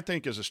thing that I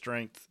think is a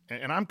strength,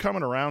 and I'm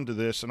coming around to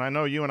this, and I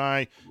know you and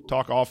I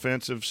talk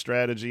offensive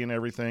strategy and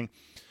everything.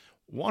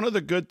 One of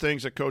the good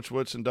things that Coach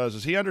Woodson does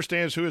is he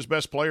understands who his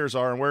best players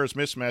are and where his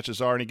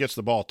mismatches are, and he gets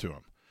the ball to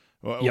them.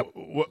 Yep.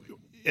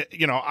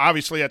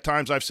 Obviously at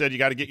times I've said you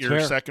got to get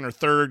your second or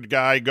third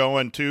guy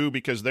going too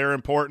because they're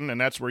important, and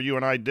that's where you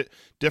and I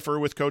differ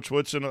with Coach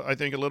Woodson, I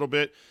think, a little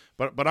bit.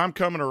 But I'm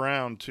coming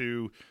around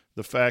to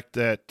the fact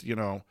that,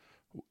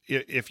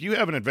 if you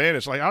have an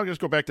advantage, like I'll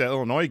just go back to that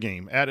Illinois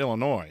game at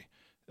Illinois.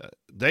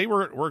 They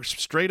were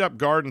straight up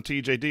guarding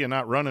TJD and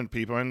not running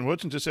people, and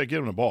Woodson just said, give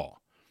him the ball.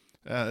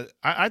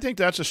 I think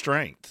that's a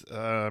strength.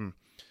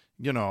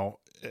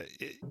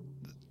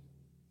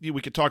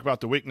 We could talk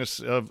about the weakness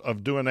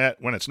of doing that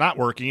when it's not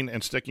working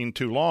and sticking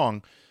too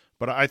long,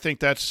 but I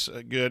think that's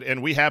good.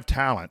 And we have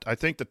talent. I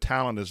think the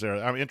talent is there.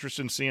 I'm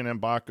interested in seeing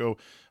Mbako.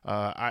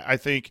 I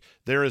think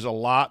there is a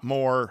lot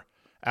more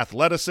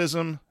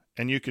athleticism,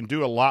 and you can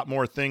do a lot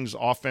more things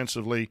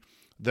offensively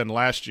than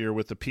last year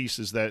with the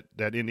pieces that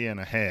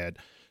Indiana had.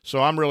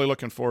 So I'm really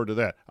looking forward to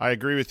that. I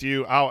agree with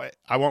you. I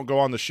won't go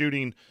on the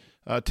shooting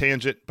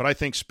tangent, but I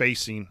think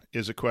spacing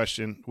is a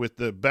question. With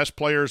the best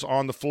players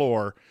on the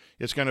floor,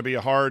 it's going to be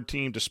a hard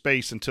team to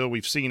space until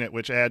we've seen it,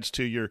 which adds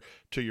to your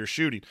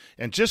shooting.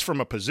 And just from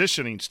a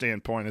positioning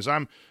standpoint, as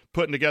I'm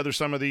putting together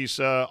some of these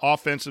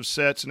offensive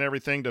sets and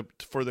everything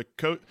for the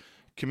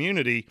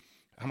community,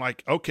 I'm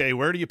like, okay,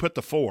 where do you put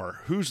the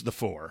four? Who's the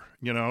four?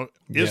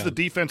 Is the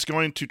defense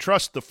going to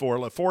trust the four?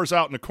 The four's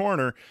out in the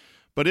corner,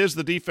 but is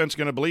the defense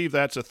going to believe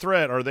that's a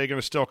threat, or are they going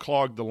to still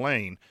clog the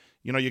lane?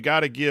 You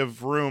got to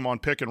give room on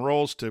pick and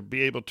rolls to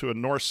be able to a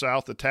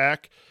north-south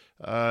attack.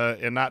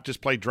 and not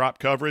just play drop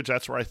coverage.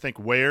 That's where I think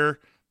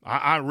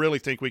I really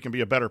think we can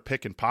be a better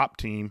pick and pop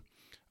team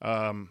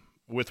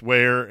with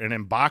Ware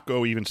and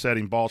Mbako even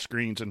setting ball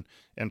screens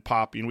and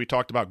popping. We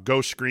talked about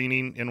ghost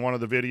screening in one of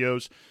the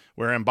videos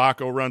where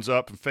Mbako runs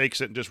up and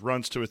fakes it and just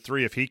runs to a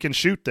three. If he can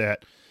shoot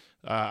that,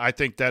 I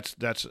think that's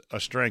a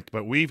strength.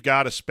 But we've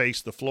got to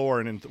space the floor.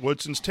 And in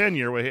Woodson's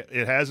tenure,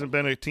 it hasn't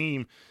been a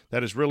team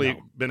that has really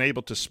been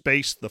able to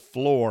space the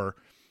floor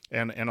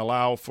and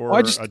allow for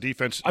a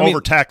defense,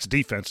 overtax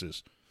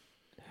defenses.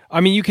 I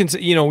mean, we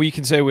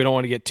can say we don't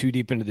want to get too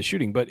deep into the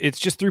shooting, but it's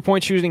just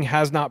 3-point shooting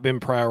has not been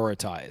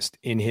prioritized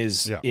in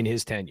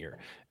his tenure.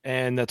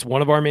 And that's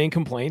one of our main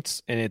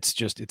complaints. And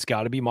it's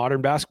got to be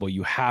modern basketball.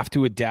 You have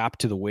to adapt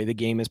to the way the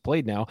game is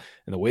played now.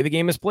 And the way the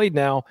game is played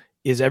now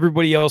is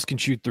everybody else can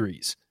shoot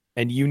threes.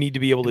 And you need to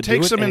be able to do it.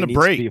 Takes them in the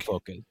break.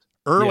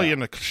 Early in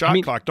the shot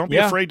clock. Don't be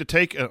afraid to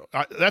take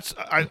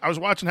I was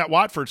watching that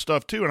Watford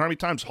stuff too, and how many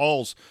times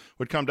Hulls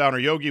would come down or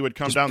Yogi would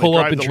come down, they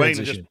drive the lane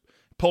and just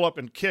pull up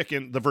and kick,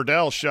 in the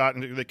Verdell shot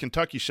and the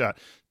Kentucky shot.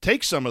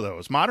 Take some of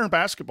those. Modern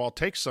basketball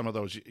takes some of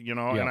those, and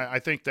I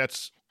think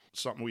that's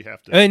something we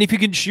have to. And if you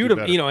can shoot them,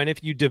 and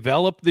if you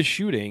develop the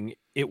shooting,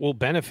 it will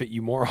benefit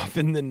you more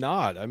often than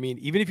not. I mean,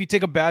 even if you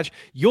take a badge,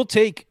 you'll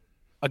take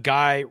a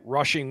guy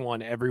rushing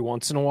one every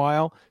once in a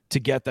while to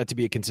get that to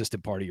be a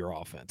consistent part of your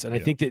offense. And I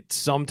think that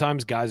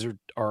sometimes guys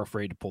are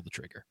afraid to pull the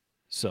trigger.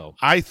 So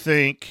I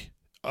think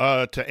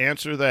to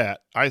answer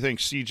that, I think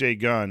CJ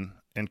Gunn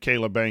and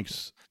Caleb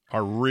Banks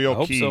are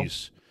real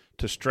keys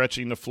to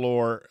stretching the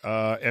floor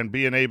and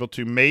being able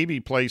to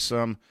maybe play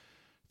some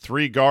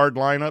 3 guard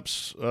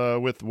lineups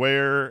with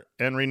Ware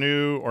and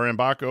Renew or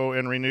Mbako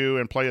and Renew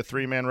and play a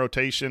 3-man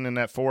rotation in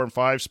that 4 and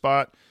 5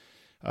 spot.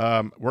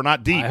 We're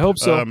not deep. I hope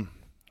so.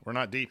 We're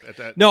not deep at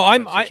that. No,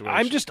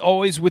 I'm just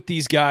always with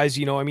these guys.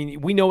 I mean,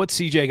 we know what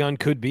CJ Gunn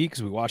could be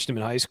because we watched him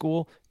in high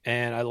school,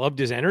 and I loved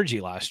his energy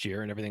last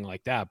year and everything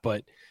like that.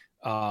 But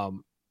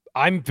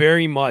I'm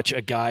very much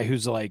a guy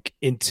who's like,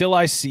 until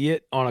I see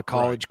it on a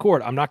college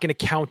court, I'm not going to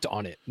count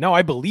on it. Now,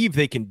 I believe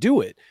they can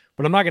do it,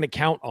 but I'm not going to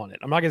count on it.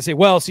 I'm not going to say,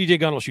 well, CJ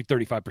Gunn will shoot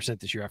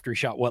 35% this year after he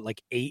shot,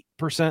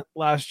 8%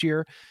 last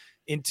year,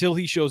 until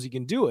he shows he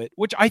can do it,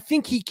 which I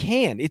think he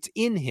can. It's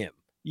in him.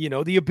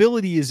 The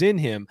ability is in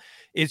him.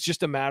 It's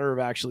just a matter of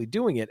actually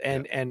doing it.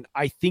 And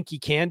I think he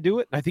can do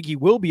it. I think he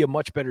will be a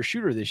much better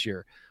shooter this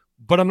year,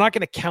 but I'm not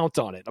going to count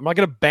on it. I'm not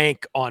going to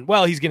bank on,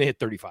 he's going to hit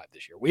 35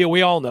 this year.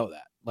 We all know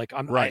that. Like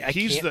I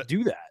can't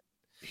do that.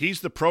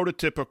 He's the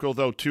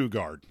prototypical 2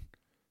 guard.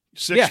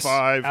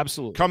 6'5",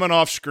 absolutely. Coming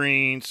off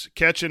screens,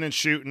 catching and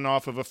shooting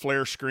off of a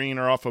flare screen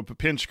or off of a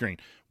pin screen.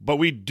 But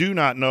we do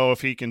not know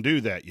if he can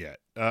do that yet.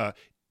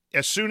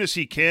 As soon as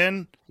he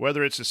can,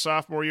 whether it's his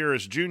sophomore year or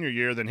his junior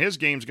year, then his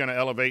game's going to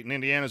elevate and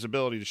Indiana's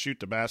ability to shoot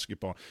the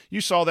basketball. You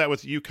saw that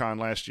with UConn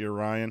last year,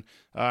 Ryan.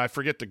 I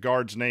forget the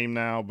guard's name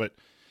now, but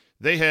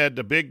they had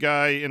the big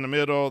guy in the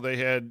middle. They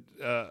had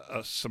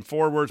some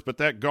forwards, but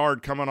that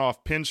guard coming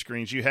off pin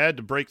screens, you had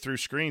to break through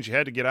screens. You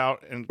had to get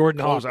out and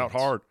close out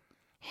hard.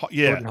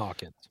 Jordan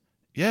Hawkins.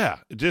 Yeah,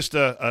 just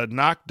a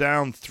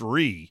knockdown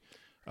 3.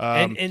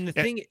 And the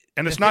thing,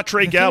 and it's not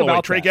Trey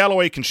Galloway. Trey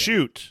Galloway can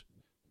shoot,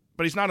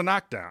 but he's not a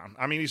knockdown.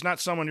 I mean, he's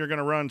not someone you're going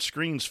to run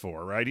screens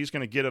for, right? He's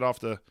going to get it off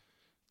the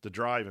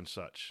drive and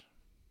such.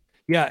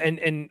 Yeah,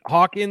 and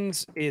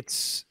Hawkins,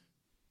 it's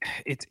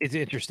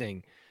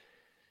interesting.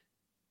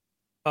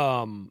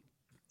 In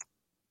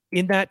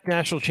that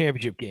national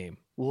championship game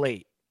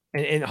late,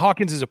 and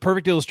Hawkins is a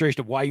perfect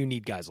illustration of why you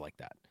need guys like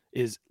that.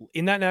 Is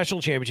in that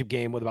national championship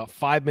game with about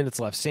 5 minutes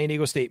left, San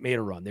Diego State made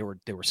a run. They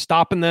were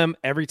stopping them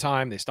every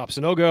time. They stopped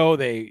Sanogo.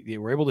 They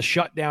were able to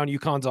shut down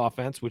UConn's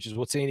offense, which is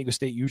what San Diego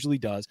State usually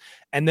does.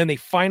 And then they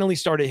finally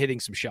started hitting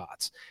some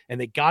shots,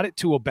 and they got it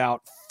to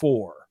about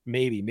 4,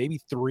 maybe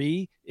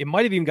 3. It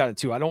might have even gotten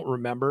 2. I don't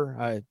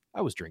remember.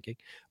 I was drinking.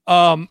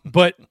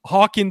 But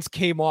Hawkins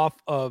came off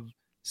of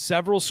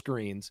several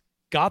screens,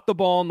 got the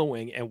ball on the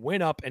wing, and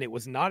went up, and it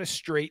was not a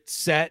straight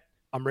set,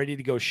 I'm ready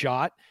to go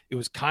shot. It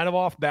was kind of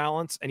off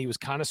balance, and he was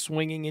kind of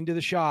swinging into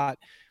the shot,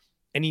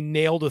 and he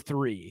nailed a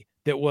 3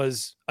 that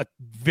was a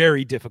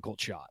very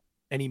difficult shot,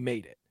 and he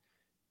made it.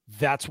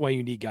 That's why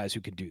you need guys who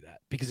can do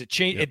that, because it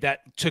changed. That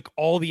took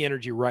all the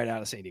energy right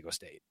out of San Diego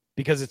State,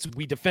 because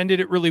we defended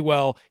it really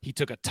well. He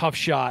took a tough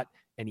shot,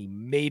 and he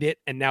made it,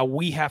 and now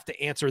we have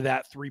to answer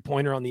that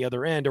 3-pointer on the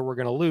other end, or we're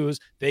going to lose.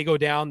 They go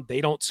down,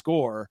 they don't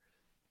score,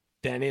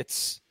 then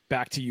it's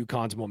back to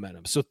UConn's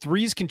momentum. So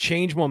threes can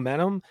change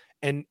momentum,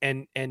 and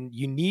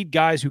you need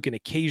guys who can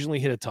occasionally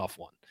hit a tough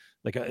one.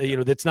 Like,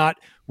 that's not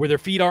where their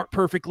feet aren't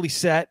perfectly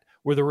set,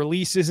 where the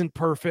release isn't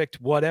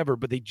perfect, whatever,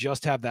 but they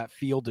just have that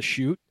feel to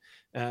shoot.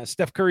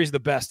 Steph Curry's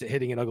the best at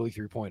hitting an ugly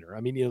 3-pointer.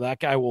 I mean, that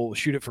guy will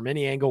shoot it from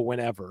any angle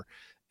whenever.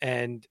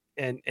 And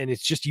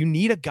it's just, you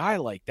need a guy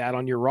like that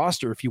on your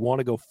roster if you want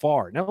to go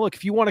far. Now, look,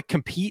 if you want to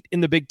compete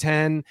in the Big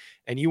Ten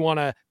and you want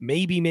to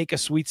maybe make a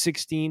Sweet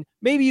 16,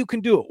 maybe you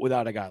can do it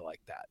without a guy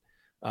like that.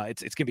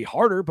 It's going to be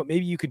harder, but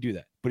maybe you can do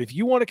that. But if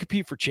you want to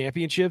compete for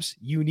championships,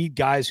 you need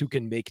guys who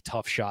can make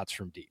tough shots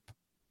from deep.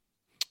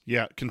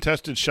 Yeah,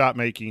 contested shot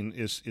making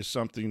is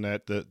something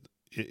that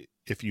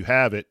if you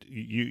have it,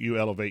 you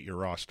elevate your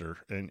roster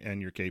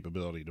and your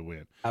capability to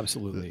win.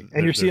 Absolutely.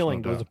 And your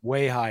ceiling goes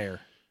way higher.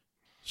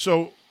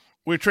 So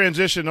we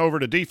transitioned over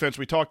to defense.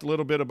 We talked a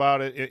little bit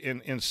about it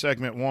in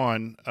segment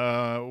one.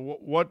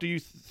 What do you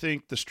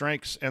think the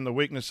strengths and the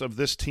weakness of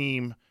this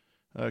team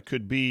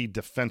could be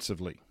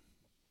defensively?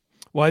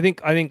 Well, I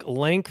think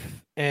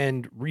length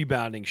and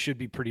rebounding should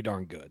be pretty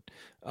darn good.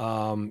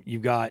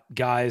 You've got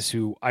guys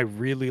who I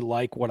really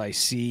like what I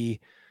see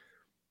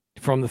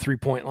from the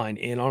 3-point line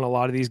in on a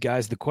lot of these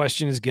guys. The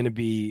question is going to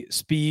be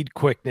speed,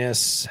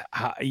 quickness.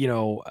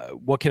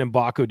 What can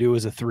Mbako do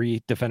as a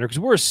 3 defender? Because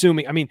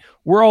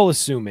we're all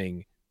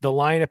assuming the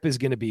lineup is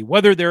going to be,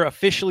 whether they're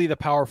officially the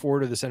power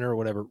forward or the center or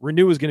whatever,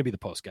 Renew is going to be the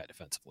post guy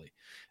defensively.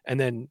 And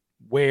then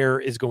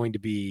Ware is going to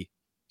be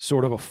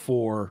sort of a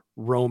 4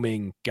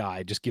 roaming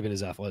guy, just given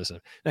his athleticism.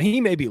 Now, he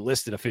may be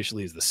listed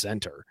officially as the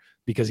center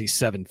because he's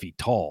 7 feet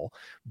tall,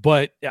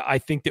 but I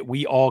think that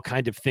we all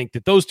kind of think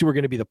that those two are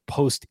going to be the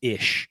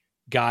post-ish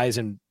guys,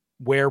 and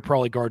Ware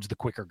probably guards the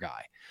quicker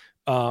guy.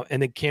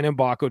 And then can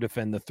Mbako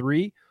defend the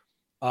 3?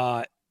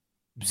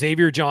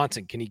 Xavier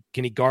Johnson, can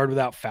he guard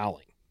without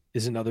fouling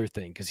is another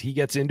thing, because he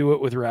gets into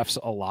it with refs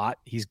a lot.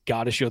 He's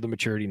got to show the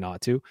maturity not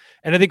to.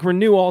 And I think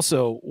Renew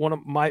also, one of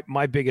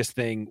my biggest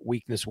thing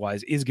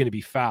weakness-wise is going to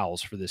be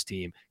fouls for this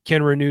team.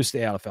 Can Renew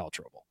stay out of foul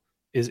trouble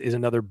is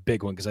another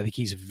big one, because I think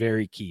he's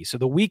very key. So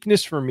the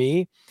weakness for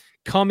me,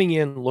 coming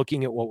in,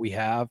 looking at what we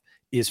have,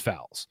 is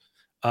fouls.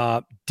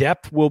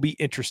 Depth will be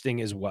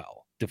interesting as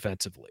well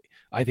defensively.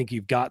 I think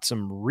you've got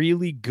some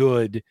really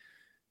good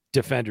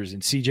defenders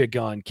in CJ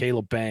Gunn,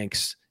 Caleb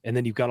Banks, and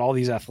then you've got all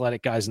these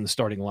athletic guys in the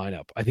starting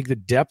lineup. I think the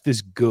depth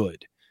is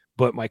good,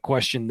 but my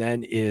question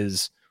then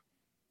is,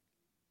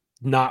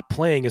 not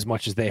playing as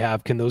much as they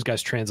have, can those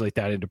guys translate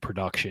that into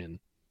production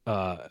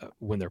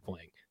when they're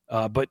playing?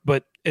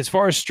 But as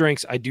far as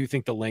strengths, I do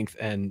think the length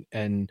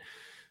and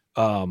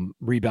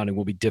rebounding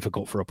will be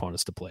difficult for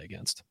opponents to play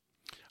against.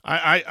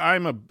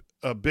 I'm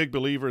a big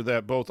believer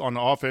that both on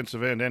the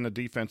offensive end and the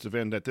defensive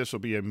end, that this will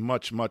be a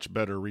much, much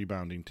better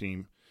rebounding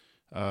team,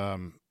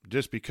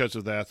 just because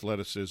of the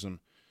athleticism.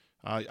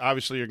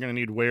 Obviously, you're going to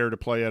need Ware to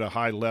play at a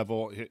high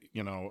level,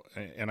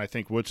 and I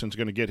think Woodson's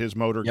going to get his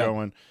motor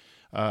going.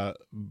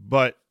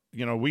 But,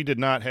 we did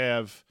not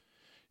have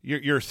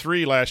your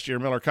 3 last year.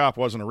 Miller Kopp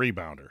wasn't a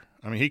rebounder.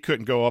 I mean, he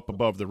couldn't go up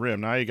above the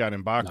rim. Now you got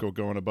Mbako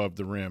going above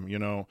the rim,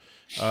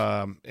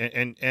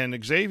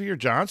 and Xavier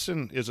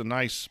Johnson is a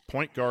nice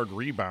point guard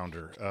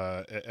rebounder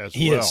as well.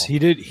 He is.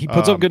 He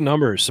puts up good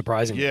numbers,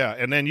 surprisingly. Yeah,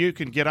 and then you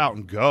can get out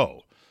and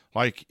go.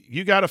 Like,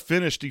 you got to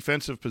finish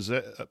defensive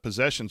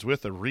possessions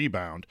with a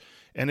rebound.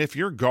 And if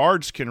your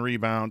guards can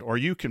rebound, or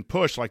you can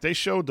push, like they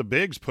showed the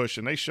bigs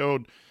pushing, they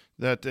showed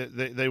that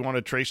they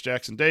wanted Trace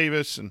Jackson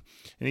Davis and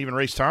even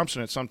Race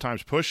Thompson at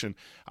sometimes pushing.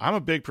 I'm a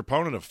big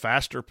proponent of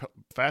faster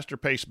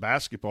paced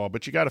basketball,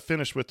 but you got to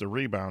finish with the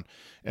rebound.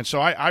 And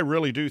so I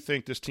really do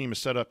think this team is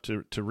set up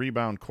to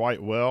rebound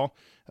quite well,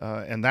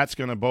 and that's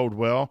going to bode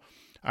well.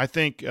 I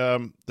think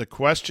the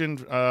question,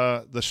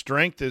 the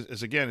strength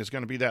is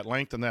going to be that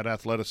length and that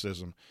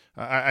athleticism.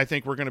 I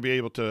think we're going to be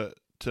able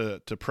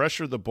to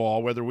pressure the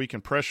ball, whether we can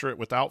pressure it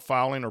without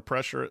fouling or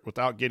pressure it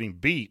without getting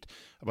beat.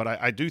 But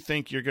I do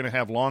think you're going to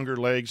have longer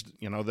legs.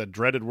 That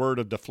dreaded word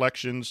of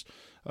deflections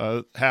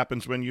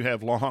happens when you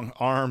have long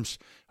arms.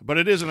 But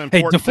it is an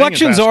important thing in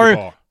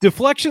basketball.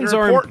 Deflections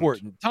are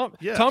important.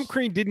 Tom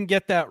Crean didn't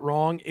get that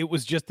wrong. It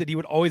was just that he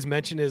would always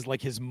mention it as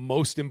like his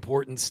most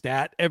important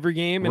stat every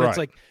game. And It's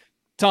like,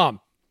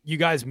 Tom, you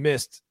guys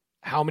missed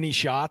how many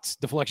shots?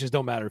 Deflections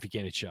don't matter if you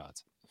can't hit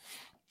shots.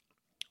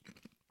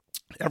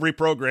 Every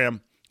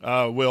program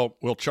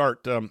will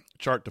chart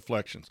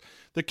deflections.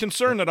 The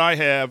concern that I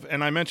have,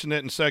 and I mentioned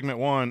it in segment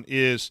 1,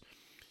 is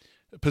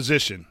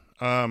position.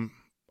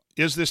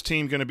 Is this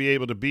team going to be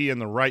able to be in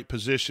the right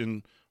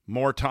position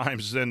more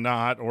times than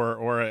not,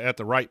 or at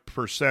the right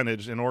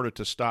percentage in order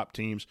to stop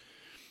teams?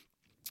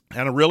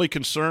 And I'm really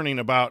concerning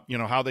about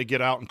how they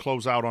get out and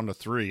close out on the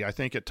 3. I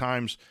think at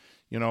times,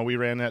 we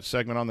ran that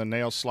segment on the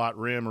nail slot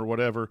rim or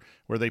whatever,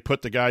 where they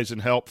put the guys in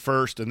help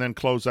first and then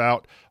close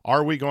out.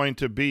 Are we going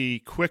to be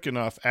quick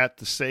enough at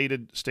the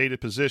stated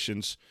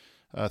positions,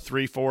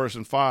 3, 4s,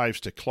 and 5s,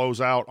 to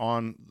close out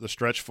on the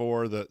stretch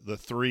 4, the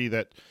 3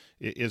 that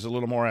is a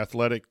little more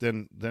athletic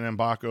than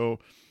Mbako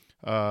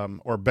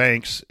or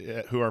Banks,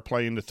 who are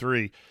playing the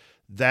 3?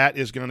 That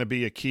is going to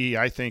be a key,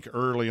 I think,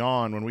 early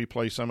on when we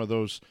play some of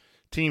those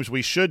teams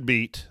we should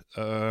beat,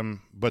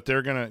 but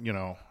they're going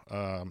to,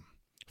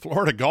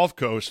 Florida Gulf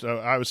Coast,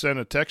 I was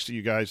sending a text to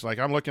you guys. Like,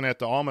 I'm looking at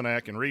the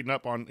almanac and reading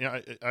up on,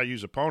 I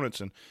use opponents,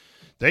 and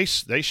they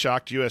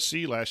shocked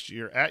USC last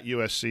year at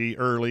USC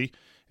early,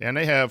 and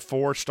they have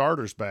 4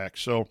 starters back.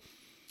 So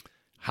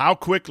how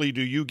quickly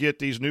do you get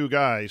these new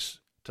guys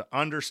to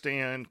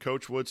understand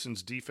Coach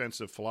Woodson's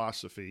defensive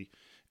philosophy,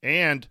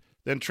 and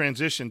then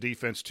transition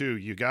defense too?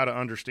 You got to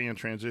understand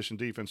transition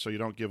defense so you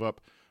don't give up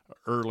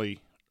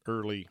early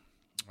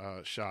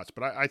shots.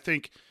 But I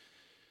think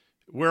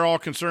we're all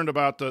concerned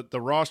about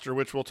the roster,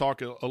 which we'll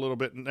talk a little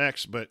bit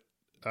next, but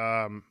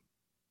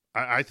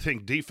I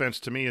think defense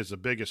to me is the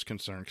biggest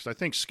concern, because I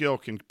think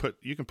skill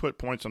you can put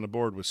points on the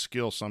board with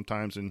skill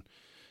sometimes and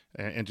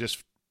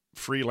just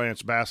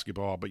freelance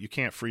basketball, but you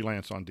can't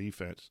freelance on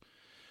defense.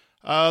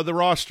 The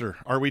roster,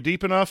 are we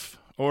deep enough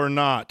or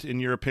not, in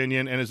your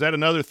opinion? And is that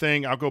another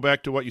thing? I'll go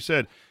back to what you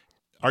said.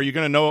 Are you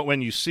going to know it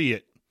when you see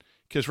it?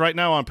 Because right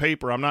now on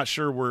paper, I'm not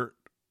sure we're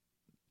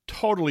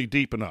totally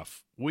deep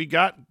enough. We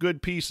got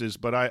good pieces,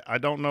 but I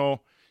don't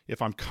know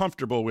if I'm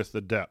comfortable with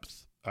the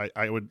depth.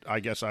 I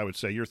guess I would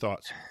say. Your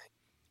thoughts?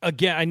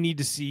 Again, I need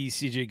to see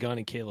CJ Gunn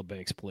and Caleb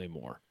Banks play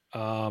more.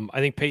 I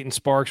think Peyton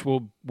Sparks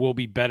will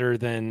be better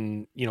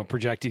than,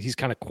 projected. He's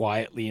kind of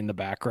quietly in the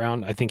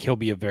background. I think he'll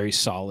be a very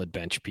solid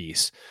bench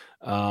piece.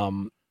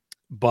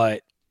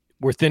 But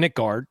we're thin at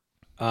guard.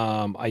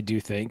 I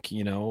do think,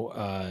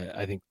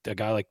 I think a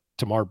guy like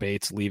Tamar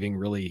Bates leaving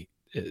really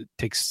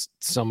takes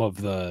some of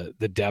the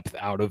depth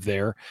out of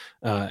there.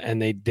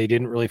 And they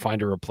didn't really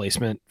find a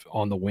replacement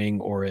on the wing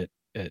or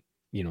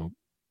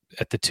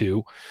at the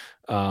 2.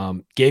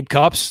 Gabe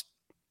Cupps,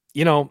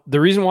 the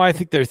reason why I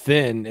think they're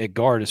thin at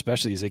guard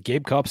especially is that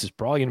Gabe Cupps is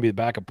probably going to be the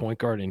backup point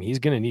guard, and he's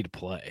going to need to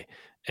play.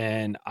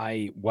 And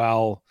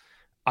while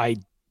I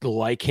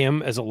like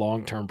him as a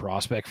long-term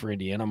prospect for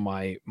Indiana,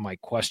 my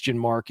question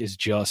mark is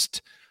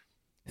just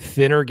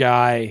thinner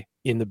guy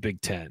in the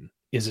Big Ten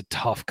is a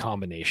tough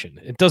combination.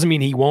 It doesn't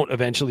mean he won't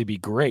eventually be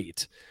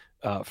great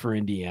for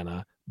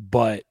Indiana,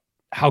 but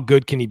how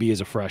good can he be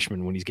as a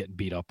freshman when he's getting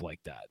beat up like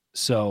that?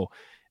 So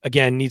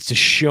again, needs to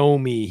show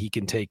me he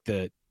can take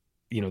that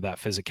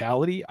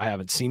physicality. I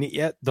haven't seen it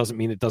yet. Doesn't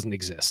mean it doesn't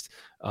exist.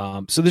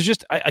 So there's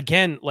just,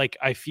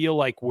 I feel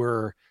like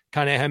we're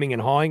kind of hemming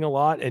and hawing a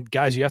lot. And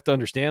guys, you have to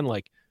understand,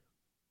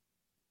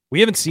 we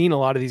haven't seen a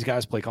lot of these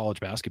guys play college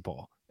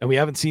basketball, and we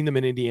haven't seen them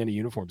in Indiana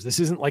uniforms. This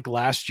isn't like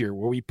last year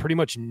where we pretty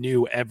much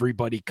knew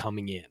everybody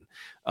coming in.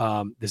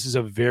 This is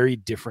a very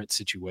different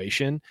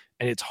situation,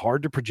 and it's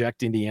hard to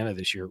project Indiana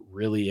this year. It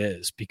really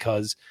is,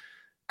 because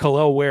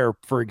Khalil Ware,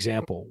 for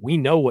example, we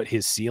know what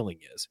his ceiling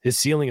is. His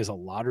ceiling is a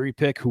lottery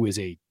pick who is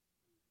a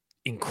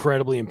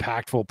incredibly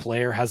impactful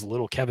player, has a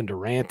little Kevin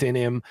Durant in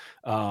him,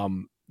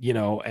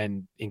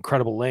 and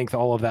incredible length,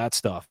 all of that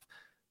stuff.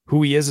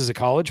 Who he is as a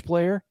college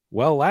player,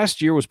 well,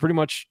 last year was pretty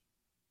much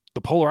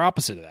the polar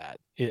opposite of that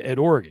at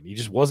Oregon. He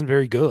just wasn't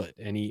very good.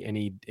 And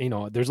he,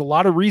 there's a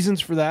lot of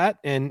reasons for that,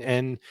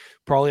 and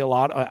probably a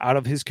lot out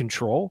of his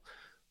control.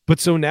 But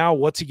so now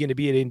what's he going to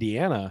be at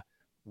Indiana?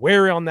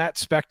 Where on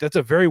that that's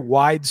a very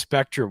wide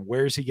spectrum.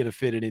 Where is he going to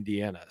fit in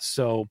Indiana?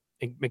 So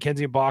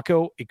Mackenzie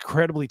Mbako,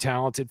 incredibly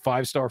talented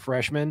 5-star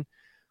freshman.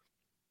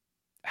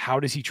 How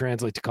does he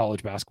translate to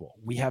college basketball?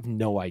 We have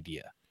no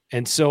idea.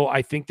 And so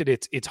I think that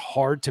it's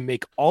hard to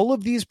make all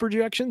of these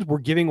projections. We're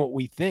giving what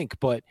we think,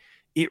 but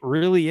it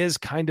really is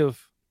kind of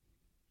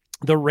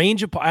the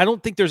range of, I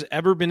don't think there's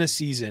ever been a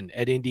season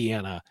at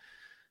Indiana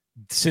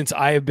since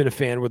I have been a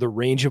fan where the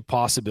range of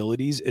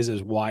possibilities is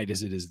as wide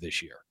as it is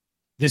this year.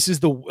 This is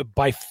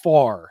by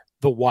far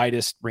the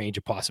widest range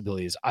of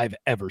possibilities I've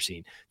ever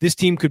seen. This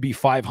team could be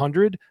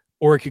 500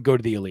 or it could go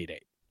to the Elite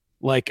Eight.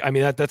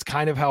 That's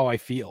kind of how I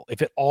feel.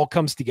 If it all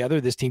comes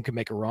together, this team could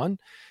make a run.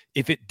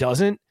 If it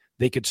doesn't,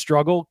 they could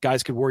struggle.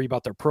 Guys could worry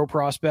about their pro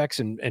prospects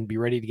and be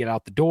ready to get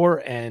out the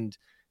door, and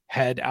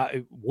head out.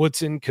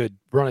 Woodson could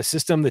run a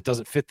system that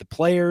doesn't fit the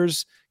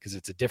players because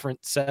it's a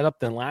different setup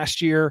than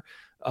last year.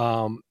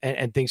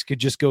 And things could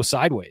just go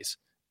sideways.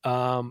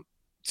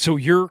 So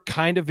you're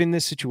kind of in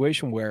this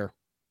situation where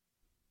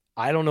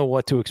I don't know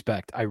what to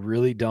expect. I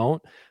really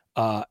don't.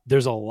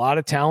 There's a lot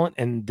of talent,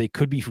 and they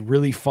could be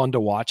really fun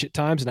to watch at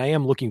times. And I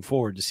am looking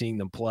forward to seeing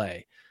them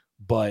play,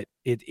 but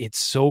it's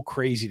so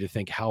crazy to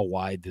think how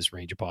wide this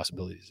range of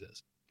possibilities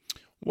is.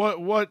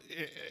 What,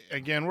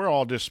 again, we're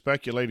all just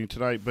speculating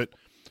tonight, but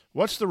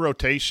what's the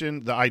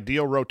rotation, the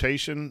ideal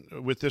rotation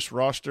with this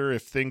roster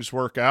if things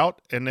work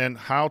out? And then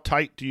how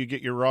tight do you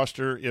get your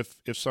roster if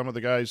some of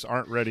the guys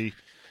aren't ready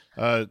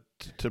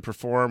to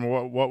perform?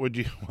 What would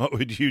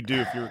you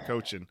do if you were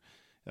coaching?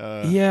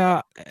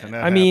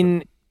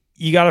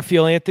 You got to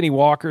feel Anthony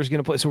Walker is going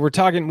to play. So we're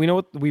talking, we know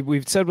what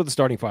we've said what the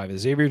starting five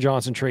is: Xavier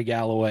Johnson, Trey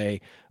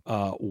Galloway,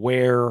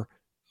 Ware,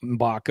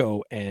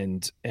 Mbako,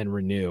 and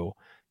Renew.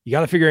 You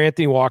got to figure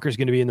Anthony Walker is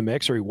going to be in the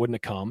mix or he wouldn't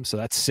have come. So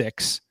that's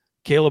 6.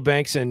 Caleb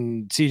Banks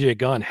and CJ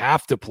Gunn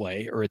have to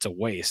play or it's a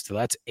waste. So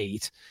that's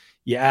 8.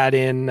 You add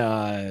in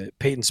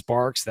Peyton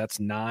Sparks. That's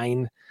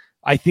 9.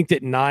 I think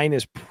that 9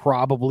 is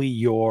probably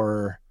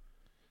your.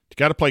 You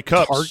got to play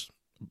Cupps.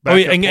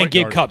 And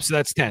Gabe Cupps. So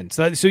that's 10.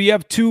 So you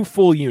have 2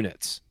 full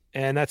units,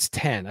 and that's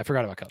 10. I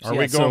forgot about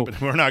Cupps.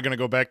 We're not going to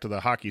go back to the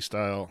hockey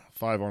style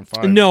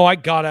 5-on-5. No,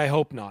 I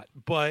hope not.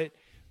 But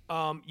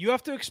you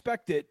have to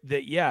expect that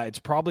it's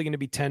probably going to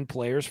be 10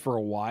 players for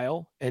a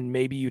while, and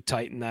maybe you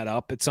tighten that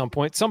up at some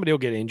point. Somebody will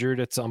get injured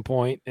at some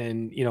point,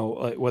 and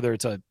whether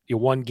it's a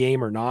one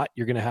game or not,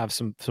 you're going to have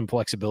some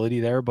flexibility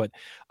there. But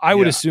I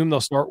would assume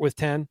they'll start with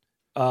 10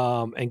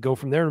 and go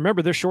from there.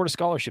 Remember, they're short of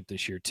scholarship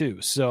this year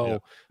too,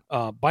 so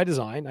by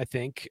design, I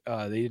think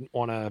they didn't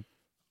want to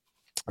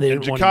They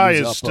and didn't want to Ja'Kai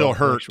use is up still an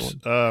hurt. extra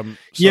one.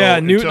 So yeah,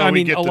 Newton. until I we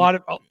mean, get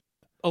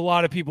a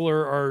lot of people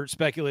are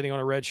speculating on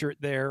a red shirt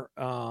there.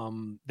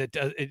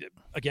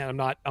 Again, I'm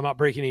not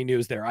breaking any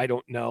news there. I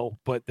don't know,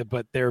 but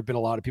there have been a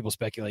lot of people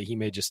speculate he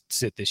may just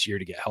sit this year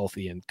to get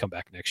healthy and come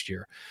back next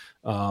year.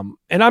 And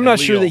I'm not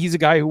sure that he's a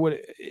guy who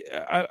would.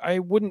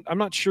 I'm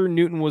not sure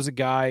Newton was a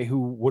guy who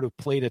would have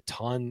played a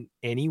ton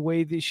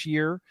anyway this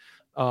year.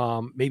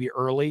 Maybe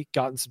early,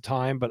 gotten some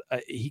time, but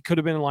he could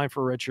have been in line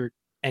for a red shirt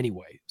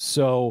anyway.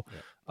 So,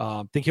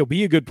 think he'll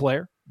be a good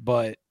player,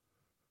 but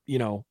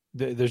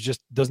there's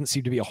just doesn't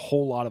seem to be a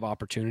whole lot of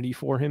opportunity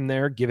for him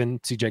there, given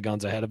CJ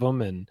Gunn's ahead of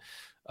him, and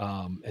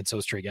so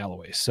is Trey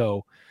Galloway.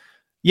 So,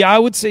 yeah, I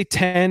would say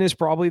 10 is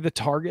probably the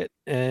target,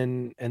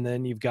 and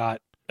then you've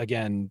got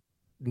again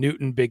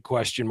Newton, big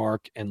question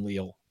mark, and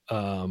Leal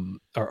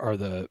are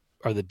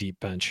the deep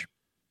bench.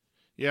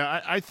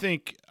 Yeah, I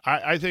think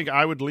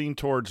I would lean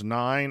towards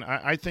 9.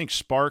 I think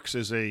Sparks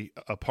is a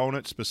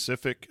opponent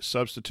specific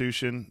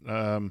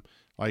substitution,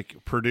 like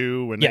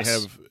Purdue when they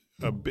have.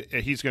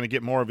 He's going to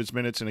get more of his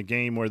minutes in a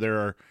game where there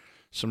are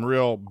some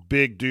real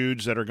big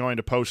dudes that are going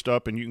to post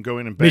up, and you can go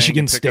in and bang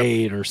Michigan and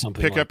State or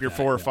something. Pick like up your that,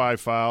 4 or 5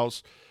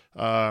 fouls.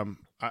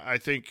 I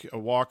think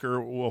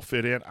Walker will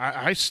fit in.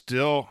 I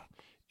still,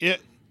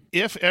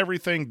 if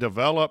everything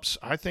develops,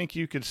 I think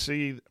you could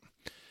see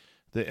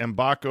the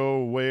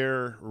Mbako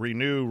Ware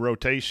Renew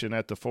rotation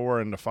at the 4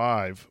 and the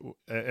 5,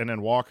 and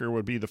then Walker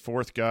would be the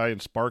 4th guy,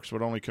 and Sparks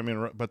would only come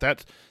in. But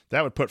that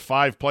would put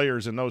 5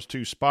 players in those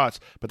 2 spots.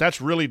 But that's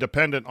really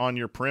dependent on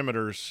your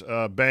perimeters,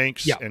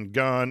 Banks and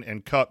Gunn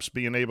and Cups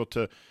being able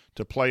to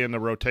play in the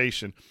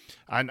rotation.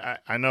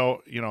 I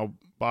know,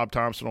 Bob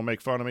Thompson will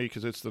make fun of me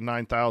because it's the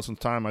 9,000th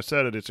time I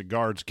said it. It's a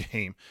guards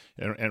game,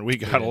 and we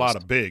got a lot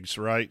of bigs,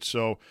 right?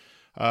 So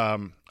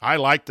I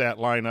like that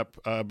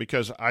lineup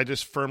because I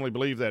just firmly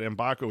believe that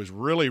Mbako is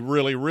really,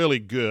 really, really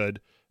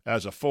good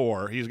as a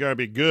 4. He's going to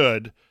be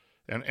good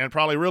and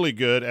probably really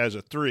good as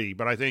a 3,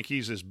 but I think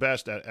he's his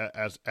best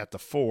at the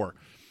 4.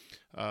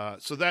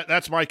 So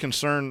that's my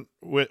concern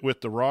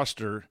with the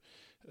roster,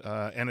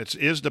 and it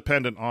is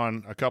dependent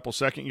on a couple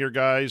second-year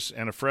guys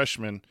and a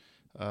freshman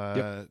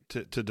to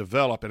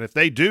develop. And if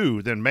they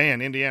do, then,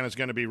 man, Indiana's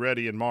going to be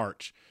ready in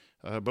March.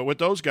 But with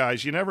those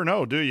guys, you never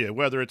know, do you?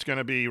 Whether it's going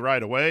to be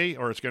right away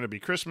or it's going to be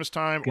Christmas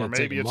time or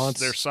maybe it's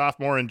their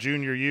sophomore and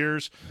junior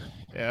years.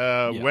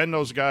 When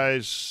those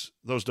guys,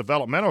 those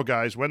developmental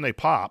guys, when they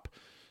pop,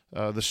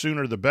 the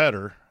sooner the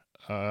better.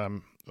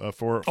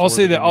 I'll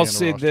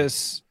say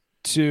this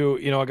to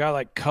a guy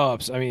like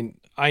Cups. I mean,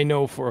 I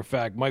know for a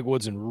fact Mike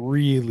Woodson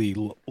really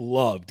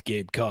loved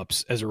Gabe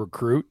Cups as a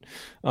recruit,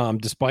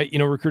 despite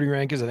recruiting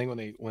rankings. I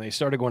think when they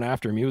started going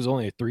after him, he was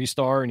only a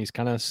 3-star and he's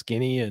kind of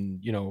skinny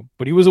and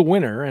but he was a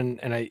winner. And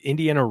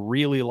Indiana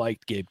really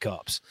liked Gabe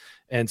Cups,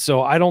 and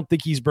so I don't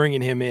think he's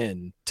bringing him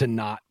in to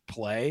not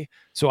play.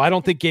 So I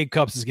don't think Gabe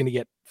Cups is going to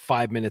get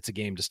 5 minutes a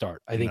game to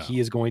start. I think he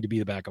is going to be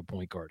the backup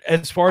point guard,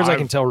 as far as I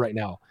can tell right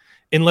now,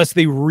 unless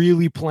they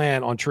really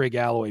plan on Trey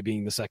Galloway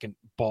being the second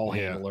ball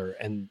handler.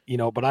 And,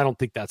 but I don't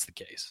think that's the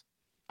case.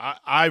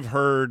 I've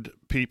heard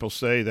people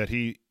say that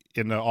he,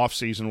 in the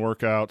off-season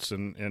workouts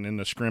and in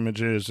the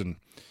scrimmages, and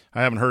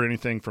I haven't heard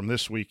anything from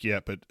this week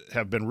yet, but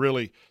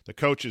the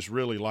coaches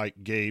really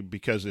like Gabe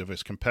because of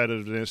his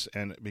competitiveness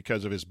and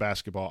because of his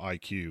basketball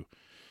IQ.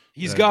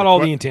 He's got all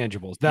the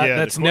intangibles.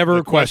 That's never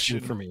a question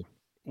for me.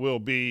 Will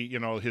be,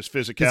 his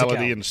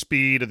physicality and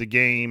speed of the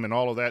game and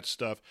all of that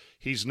stuff.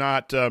 He's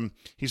not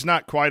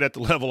quite at the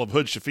level of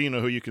Hood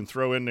Schifino, who you can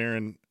throw in there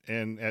and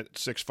at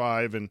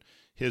 6'5" and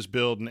his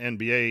build and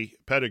NBA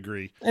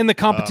pedigree. And the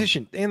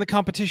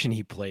competition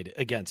he played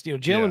against.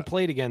 Jalen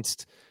played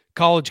against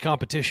college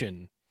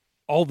competition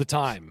all the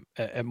time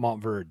at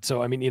Montverde.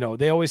 So, I mean,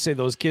 they always say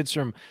those kids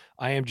from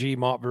IMG,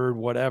 Montverde,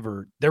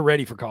 whatever, they're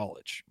ready for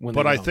college when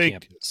they're on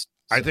campus.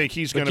 So, I think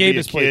he's going to be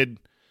a kid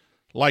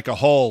like a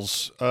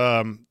Hulls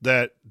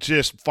that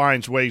just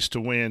finds ways to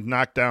win,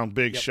 knock down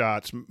big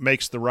shots,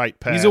 makes the right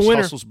pass,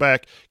 hustles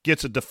back,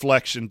 gets a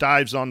deflection,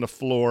 dives on the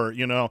floor,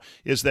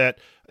 is that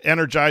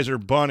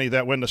Energizer Bunny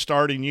that when the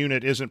starting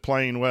unit isn't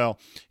playing well,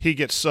 he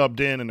gets subbed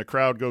in and the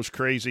crowd goes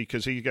crazy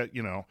because he got,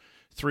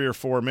 3 or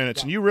 4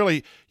 minutes.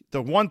 And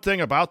the one thing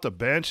about the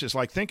bench is,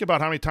 think about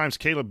how many times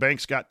Caleb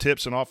Banks got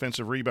tips and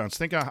offensive rebounds.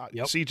 Think of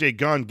CJ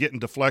Gunn getting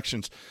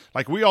deflections.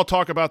 We all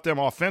talk about them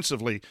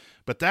offensively,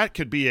 but that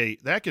could be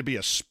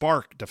a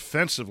spark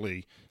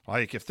defensively.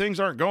 If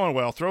things aren't going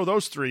well, throw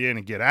those 3 in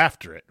and get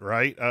after it,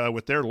 right?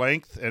 With their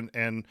length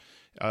and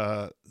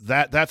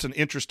that's an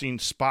interesting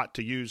spot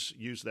to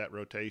use that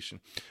rotation.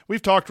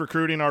 We've talked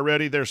recruiting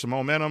already. There's some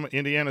momentum.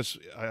 Indiana's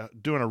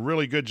doing a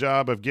really good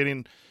job of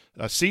getting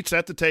seats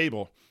at the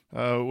table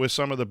with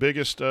some of the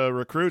biggest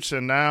recruits,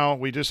 and now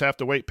we just have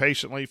to wait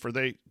patiently for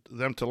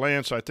them to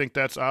land. So I think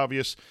that's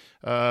obvious.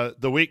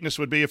 The weakness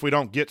would be if we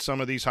don't get some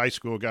of these high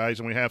school guys,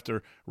 and we have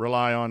to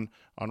rely on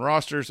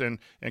rosters and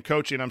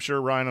coaching. I'm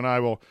sure Ryan and I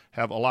will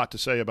have a lot to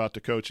say about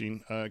the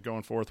coaching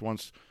going forth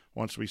once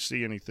we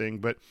see anything.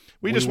 But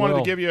we just wanted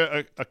to give you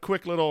a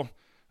quick little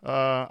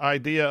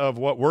idea of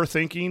what we're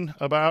thinking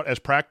about as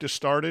practice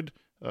started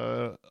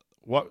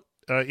what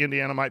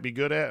Indiana might be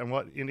good at and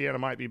what Indiana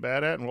might be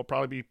bad at, and we'll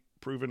probably be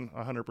proven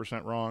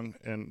 100% wrong,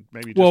 and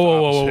maybe just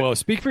whoa.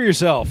 Speak for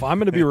yourself. I'm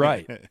going to be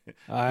right.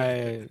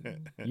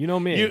 You know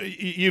me.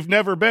 You've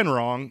never been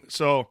wrong,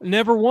 so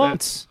never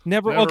once.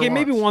 Never. Okay,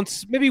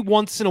 once. maybe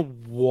once in a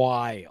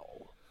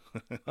while.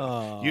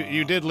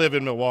 You did live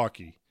in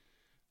Milwaukee.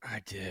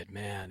 I did,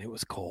 man. It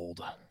was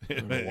cold. I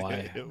don't know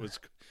why. It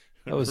was.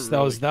 That was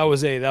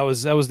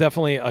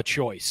definitely a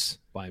choice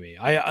by me.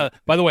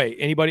 By the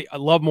way, I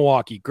love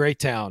Milwaukee. Great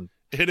town.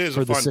 It is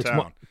a fun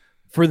town.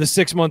 For the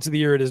 6 months of the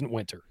year, it isn't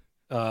winter.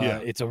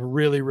 It's a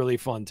really, really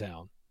fun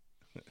town.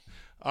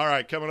 All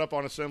right, coming up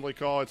on Assembly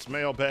Call, it's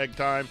mailbag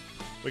time.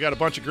 We got a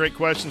bunch of great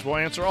questions. We'll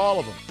answer all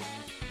of them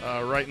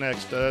right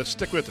next.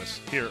 Stick with us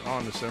here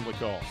on Assembly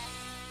Call.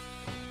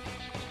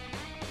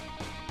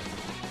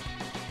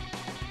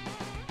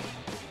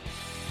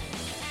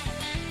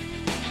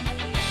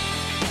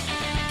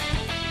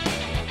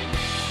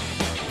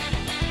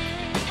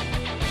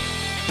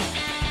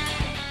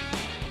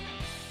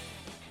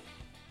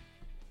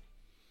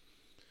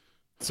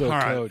 So,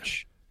 all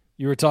Coach,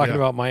 you were talking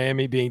about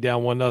Miami being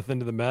down 1-0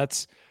 to the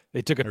Mets.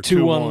 They took a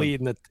 2-1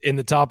 lead in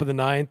the top of the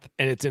ninth,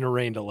 and it's in a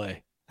rain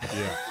delay.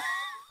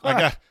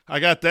 Yeah, I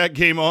got that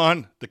game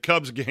on. The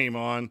Cubs game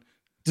on.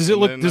 Does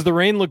the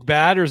rain look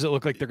bad, or does it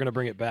look like they're going to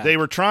bring it back? They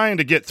were trying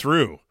to get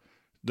through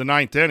the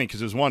ninth inning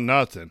because it was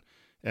 1-0,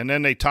 and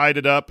then they tied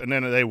it up, and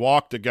then they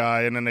walked a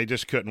guy, and then they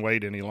just couldn't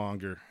wait any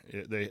longer.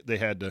 They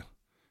had to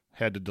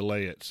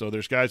delay it. So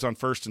there's guys on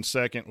first and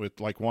second with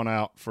like one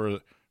out for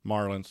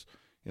Marlins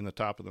in the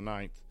top of the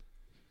ninth.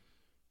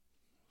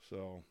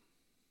 So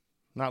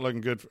not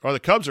looking good. The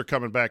Cubs are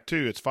coming back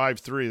too. It's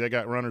 5-3. They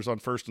got runners on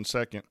first and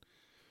second.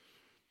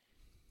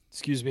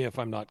 Excuse me if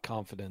I'm not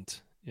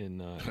confident in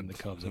the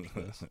Cubs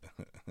after this.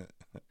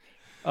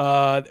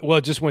 Well,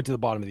 it just went to the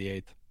bottom of the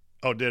eighth.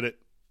 Oh, did it?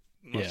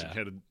 Must have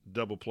had a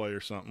double play or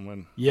something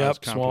when.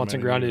 Yep,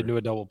 Swanson grounded into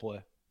a double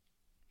play.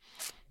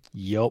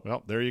 Yep.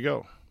 Well, there you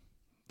go.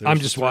 I'm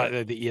just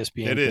why the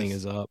ESPN thing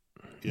is up.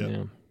 Yep.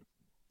 Yeah.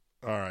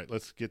 All right,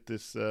 let's get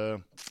this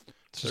third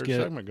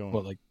segment going.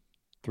 What, like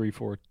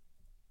 3-4?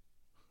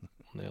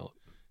 Nail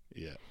it.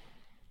 Yeah.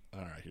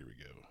 All right, here we go.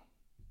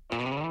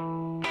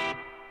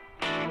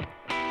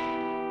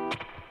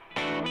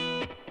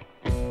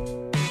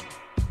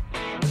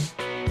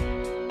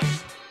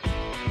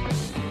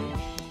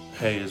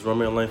 Hey, it's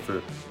Romeo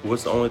Langford.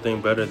 What's the only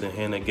thing better than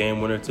hitting a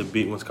game winner to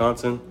beat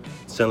Wisconsin?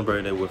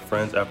 Celebrate it with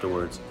friends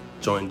afterwards.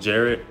 Join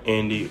Jarrett,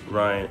 Andy,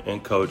 Ryan,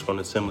 and Coach on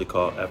Assembly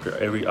Call after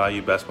every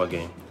IU basketball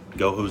game.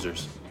 Go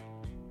Hoosiers.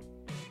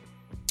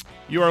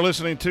 You are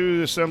listening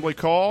to Assembly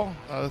Call,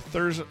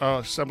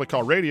 Assembly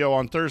Call Radio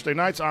on Thursday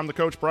nights. I'm the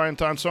coach, Brian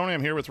Tonsoni.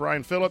 I'm here with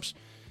Ryan Phillips.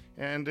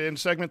 And in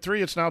segment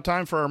 3, it's now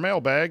time for our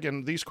mailbag.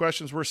 And these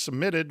questions were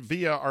submitted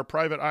via our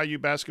private IU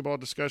basketball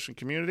discussion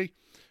community,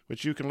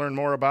 which you can learn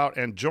more about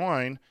and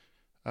join.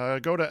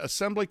 Go to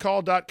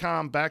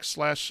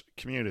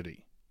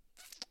assemblycall.com/community.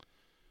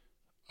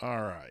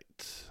 All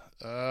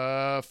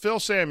right. Phil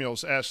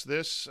Samuels asked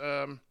this.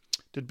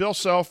 Did Bill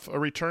Self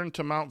return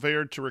to Mount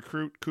Verde to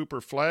recruit Cooper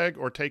Flagg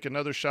or take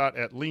another shot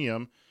at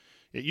Liam?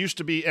 It used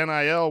to be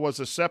NIL was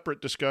a separate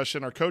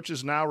discussion. Are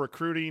coaches now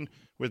recruiting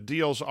with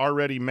deals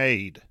already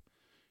made?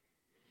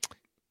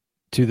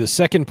 To the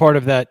second part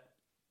of that,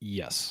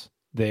 yes.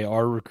 They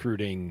are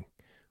recruiting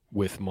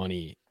with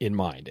money in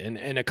mind.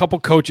 And a couple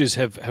coaches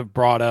have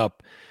brought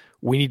up,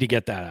 we need to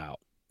get that out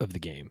of the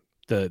game.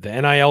 The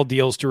NIL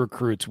deals to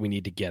recruits, we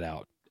need to get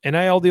out.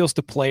 NIL deals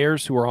to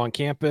players who are on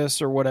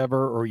campus or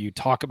whatever, or you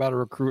talk about a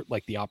recruit,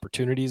 like the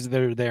opportunities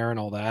that are there and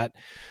all that.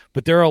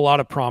 But there are a lot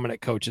of prominent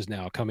coaches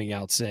now coming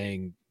out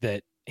saying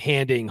that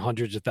handing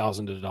hundreds of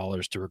thousands of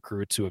dollars to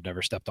recruits who have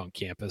never stepped on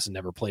campus and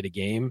never played a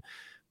game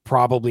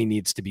probably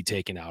needs to be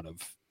taken out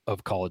of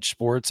college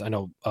sports. I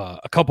know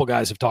a couple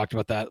guys have talked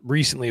about that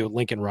recently.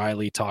 Lincoln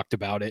Riley talked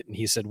about it, and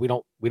he said, we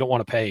don't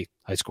want to pay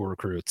high school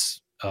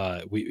recruits.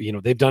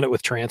 They've done it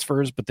with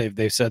transfers, but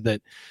they've said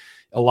that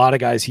a lot of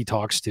guys he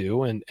talks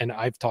to, and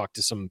I've talked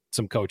to some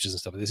coaches and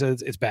stuff. They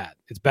said it's bad.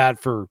 It's bad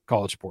for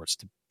college sports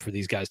for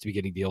these guys to be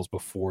getting deals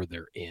before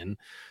they're in,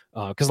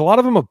 because a lot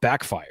of them have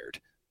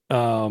backfired.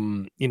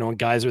 And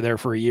guys are there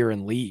for a year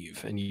and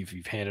leave, and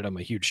you've handed them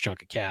a huge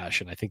chunk of cash,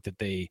 and I think that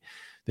they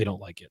don't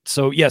like it.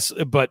 So yes,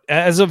 but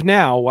as of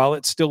now, while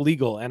it's still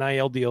legal,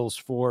 NIL deals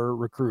for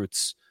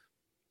recruits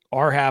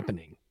are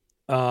happening.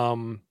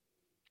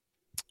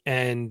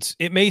 And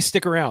it may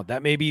stick around.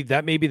 That may be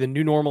the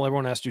new normal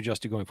everyone has to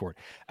adjust to going forward.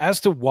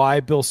 As to why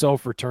Bill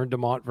Self returned to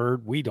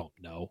Montverde, we don't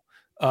know.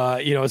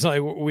 It's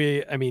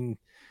like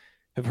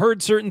have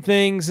heard certain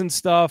things and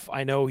stuff.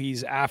 I know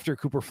he's after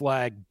Cooper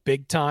Flagg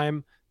big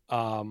time.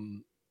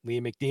 Liam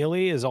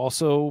McNeely is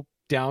also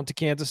down to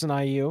Kansas and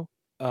IU.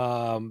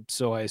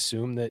 So I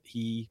assume that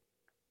he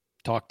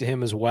talked to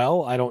him as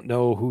well. I don't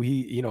know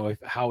who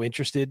how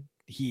interested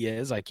he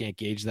is. I can't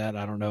gauge that.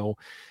 I don't know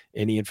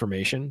any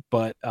information,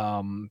 but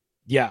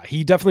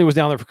he definitely was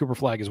down there for Cooper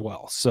Flagg as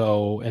well.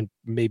 So, and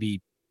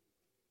maybe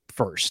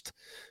first,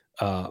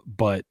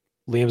 but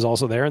Liam's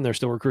also there and they're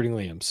still recruiting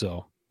Liam.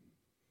 So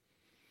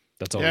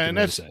That's all. Yeah,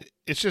 and say.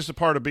 It's just a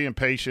part of being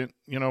patient.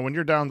 When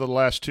you're down to the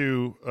last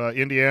two,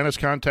 Indiana's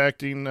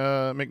contacting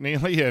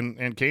McNeely,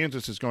 and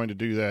Kansas is going to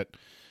do that.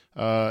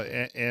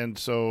 And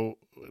so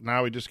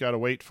now we just got to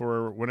wait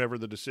for whenever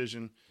the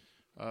decision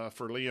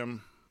for Liam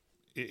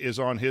is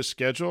on his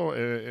schedule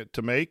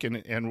to make,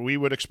 and we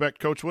would expect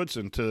Coach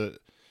Woodson to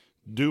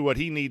do what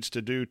he needs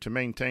to do to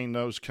maintain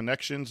those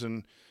connections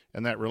and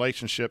that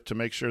relationship to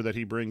make sure that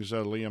he brings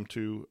Liam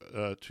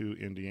to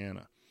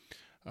Indiana.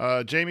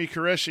 Jamie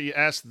Qureshi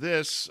asked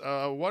this,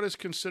 what is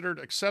considered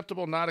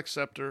acceptable, not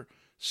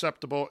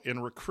acceptable in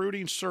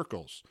recruiting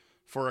circles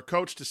for a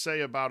coach to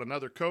say about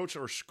another coach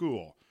or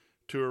school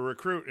to a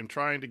recruit in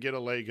trying to get a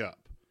leg up?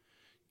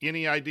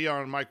 Any idea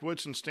on Mike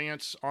Woodson's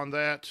stance on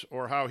that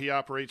or how he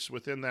operates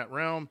within that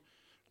realm?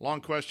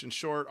 Long question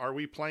short, are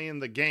we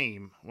playing the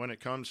game when it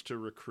comes to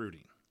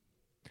recruiting?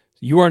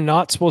 You are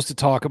not supposed to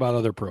talk about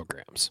other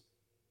programs.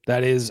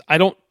 That is, I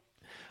don't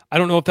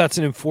know if that's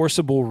an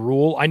enforceable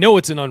rule. I know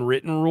it's an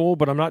unwritten rule,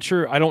 but I'm not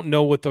sure. I don't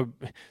know what the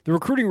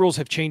recruiting rules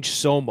have changed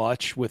so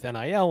much with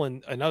NIL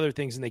and other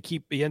things, and the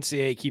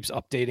NCAA keeps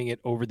updating it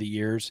over the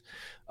years.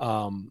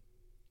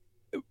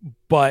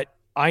 But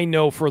I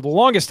know for the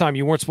longest time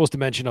you weren't supposed to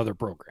mention other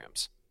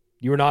programs.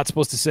 You were not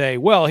supposed to say,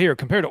 well, here,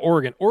 compared to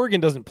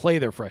Oregon doesn't play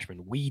their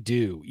freshmen. We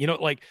do.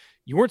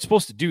 You weren't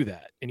supposed to do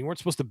that. And you weren't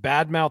supposed to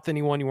badmouth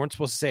anyone. You weren't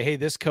supposed to say, hey,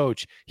 this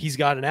coach, he's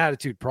got an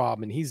attitude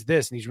problem and he's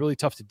this and he's really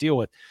tough to deal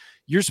with.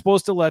 You're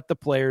supposed to let the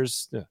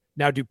players.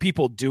 Now, do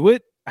people do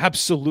it?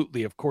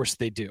 Absolutely. Of course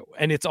they do.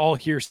 And it's all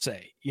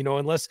hearsay,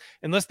 unless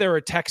there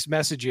are text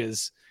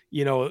messages,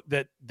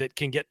 that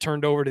can get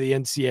turned over to the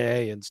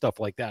NCAA and stuff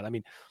like that. I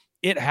mean,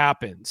 it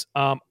happens.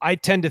 I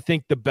tend to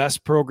think the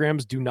best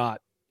programs do not.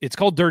 It's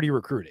called dirty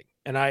recruiting.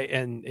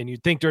 And you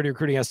think dirty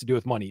recruiting has to do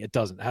with money. It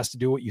doesn't. It has to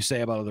do what you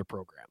say about other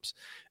programs.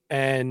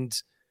 And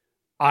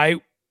I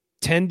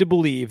tend to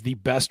believe the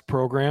best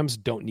programs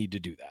don't need to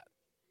do that.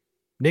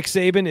 Nick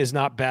Saban is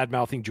not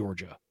bad-mouthing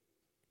Georgia.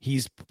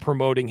 He's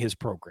promoting his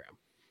program.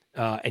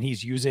 And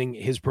he's using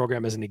his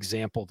program as an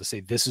example to say,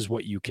 this is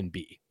what you can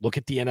be. Look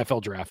at the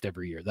NFL draft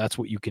every year. That's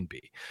what you can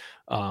be.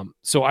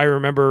 So I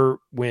remember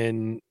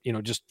when,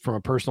 just from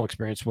a personal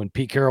experience, when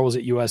Pete Carroll was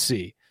at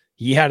USC,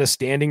 he had a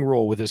standing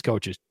rule with his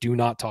coaches. Do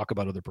not talk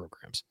about other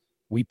programs.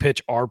 We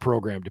pitch our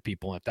program to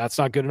people. If that's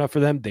not good enough for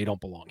them, they don't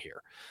belong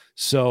here.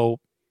 So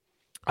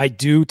I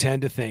do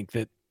tend to think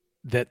that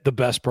the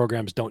best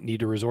programs don't need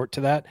to resort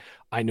to that.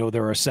 I know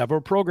there are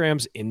several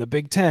programs in the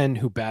Big Ten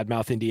who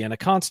badmouth Indiana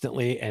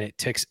constantly, and it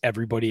ticks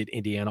everybody at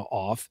Indiana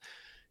off.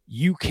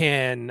 You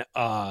can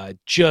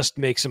just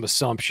make some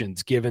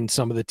assumptions given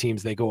some of the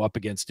teams they go up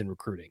against in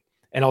recruiting.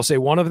 And I'll say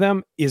one of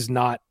them is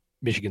not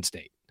Michigan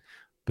State.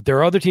 But there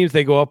are other teams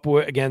they go up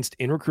against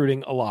in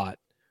recruiting a lot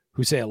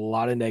who say a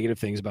lot of negative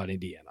things about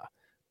Indiana.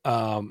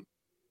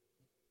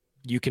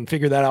 You can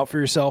figure that out for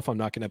yourself. I'm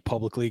not going to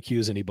publicly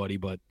accuse anybody,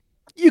 but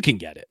you can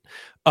get it.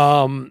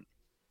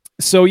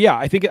 So yeah,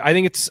 I think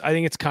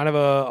it's kind of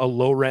a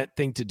low rent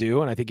thing to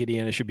do, and I think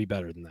Indiana should be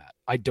better than that.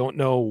 I don't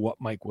know what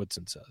Mike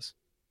Woodson says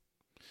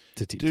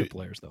to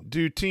players though.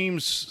 Do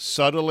teams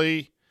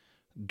subtly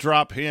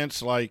drop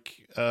hints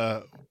like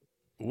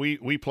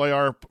we play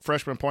our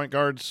freshman point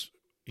guards?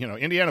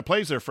 Indiana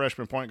plays their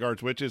freshman point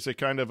guards, which is a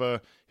kind of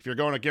if you're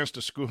going against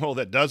a school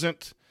that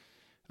doesn't,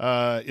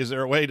 is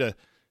there a way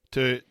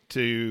to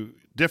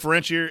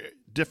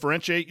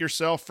differentiate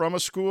yourself from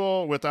a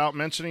school without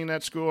mentioning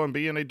that school and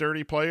being a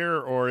dirty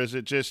player, or is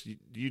it just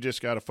you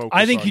just got to focus?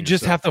 I think on you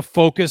just have to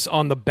focus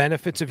on the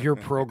benefits of your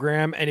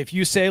program, and if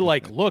you say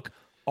look,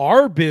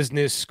 our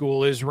business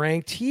school is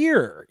ranked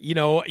here,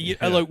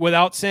 like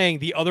without saying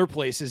the other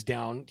place is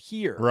down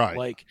here, right?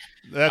 Like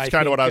that's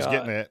kind of what I was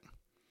getting at.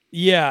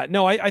 Yeah,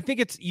 no, I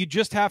think you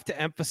just have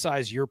to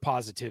emphasize your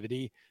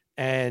positivity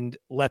and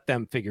let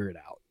them figure it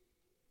out.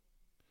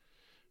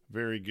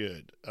 Very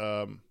good.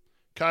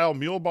 Kyle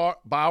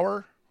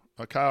Muehlbauer,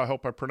 Kyle, I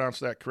hope I pronounced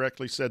that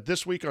correctly, said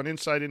this week on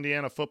Inside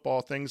Indiana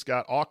Football, things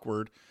got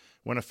awkward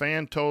when a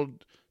fan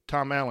told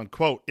Tom Allen,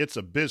 quote, "It's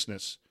a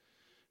business."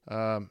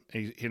 And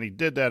he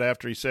did that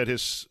after he said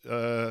his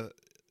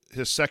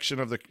section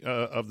of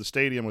the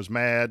stadium was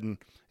mad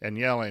and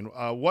yelling.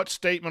 What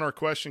statement or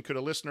question could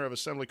a listener of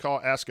Assembly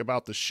Call ask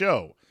about the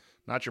show,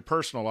 not your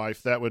personal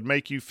life, that would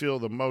make you feel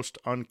the most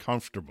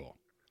uncomfortable?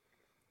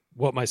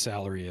 What my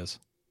salary is.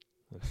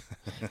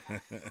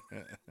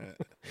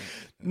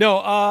 No,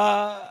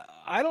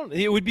 I don't.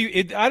 It would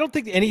be. I don't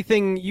think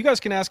anything. You guys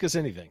can ask us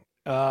anything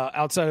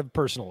outside of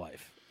personal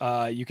life.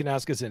 You can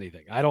ask us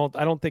anything. I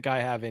don't think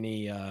I have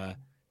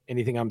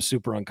anything I'm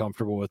super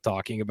uncomfortable with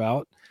talking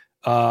about.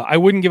 I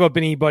wouldn't give up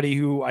anybody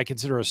who I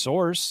consider a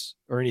source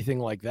or anything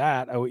like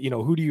that.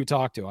 Who do you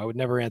talk to? I would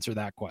never answer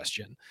that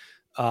question.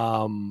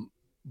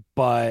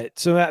 But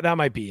so that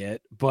might be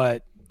it.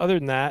 But other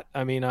than that,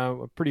 I mean,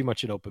 I'm pretty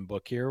much an open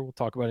book here. We'll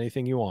talk about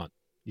anything you want.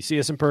 You see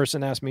us in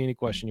person, ask me any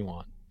question you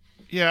want.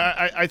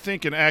 Yeah, I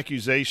think an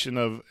accusation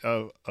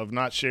of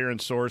not sharing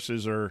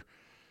sources, or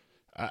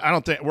I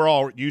don't think we're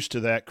all used to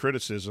that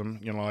criticism,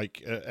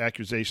 like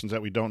accusations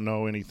that we don't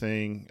know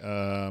anything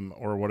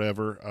or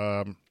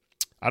whatever.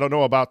 I don't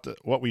know about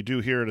what we do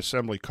here at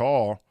Assembly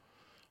Call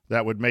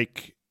that would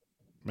make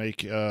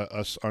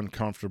us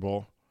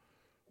uncomfortable.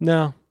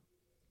 No.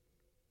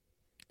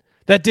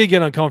 That did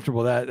get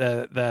uncomfortable.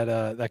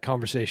 That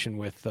conversation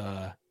with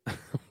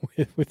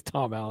with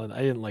Tom Allen.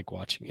 I didn't like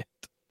watching it.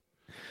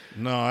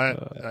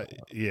 No,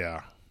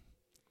 yeah.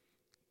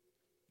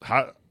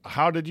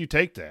 How did you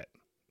take that?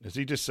 Is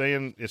he just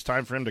saying it's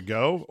time for him to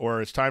go,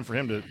 or it's time for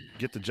him to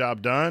get the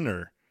job done,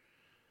 or?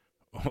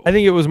 I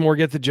think it was more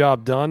get the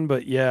job done,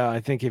 but yeah, I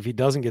think if he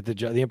doesn't get the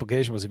job, the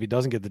implication was if he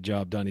doesn't get the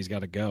job done, he's got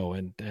to go,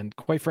 and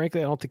quite frankly,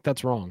 I don't think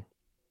that's wrong.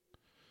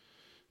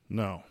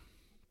 No,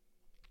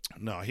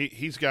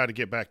 he's got to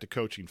get back to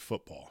coaching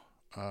football.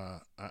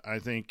 I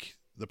think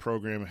the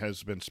program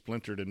has been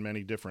splintered in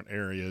many different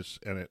areas,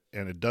 and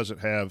it doesn't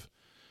have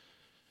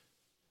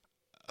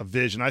a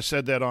vision. I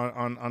said that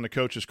on the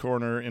Coach's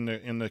Corner in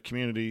the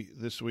community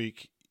this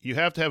week. You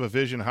have to have a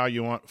vision how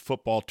you want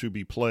football to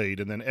be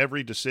played, and then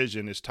every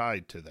decision is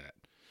tied to that.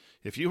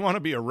 If you want to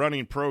be a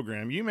running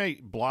program,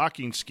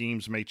 blocking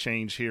schemes may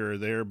change here or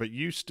there, but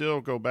you still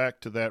go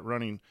back to that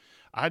running.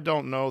 I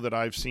don't know that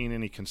I've seen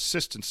any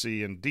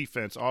consistency in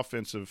defense,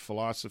 offensive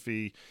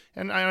philosophy,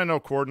 and I know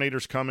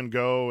coordinators come and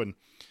go,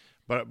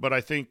 but I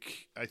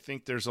think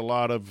there's a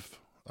lot of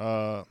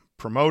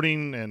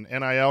promoting and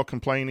NIL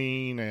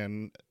complaining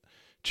and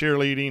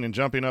cheerleading and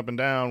jumping up and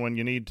down when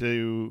you need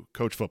to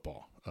coach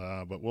football.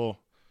 But we'll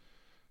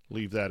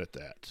leave that at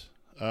that.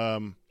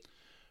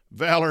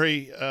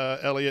 Valerie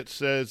Elliott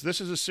says,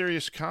 this is a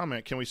serious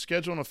comment. Can we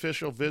schedule an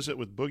official visit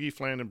with Boogie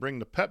Fland and bring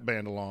the pep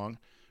band along?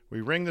 We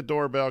ring the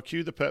doorbell,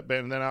 cue the pep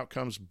band, and then out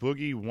comes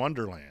Boogie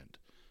Wonderland.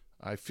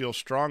 I feel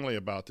strongly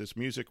about this.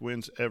 Music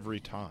wins every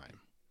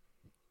time.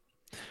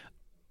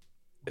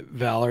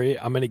 Valerie,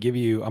 I'm going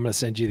to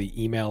send you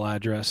the email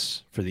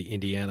address for the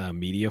Indiana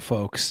media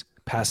folks.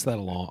 Pass that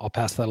along. I'll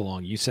pass that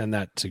along. You send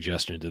that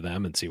suggestion to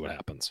them and see what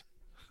happens.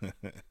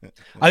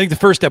 I think the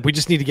first step, we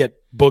just need to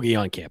get Boogie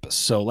on campus.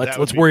 So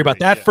let's worry about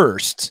that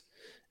first.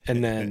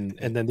 And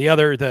then the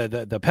other,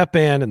 the pep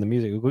band and the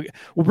music,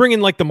 we'll bring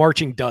in like the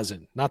marching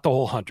dozen, not the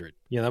whole 100.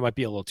 That might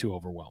be a little too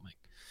overwhelming.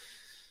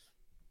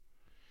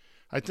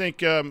 I think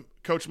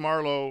Coach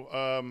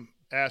Marlowe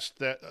asked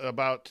that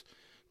about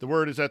the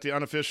word is that the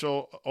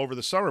unofficial over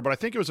the summer, but I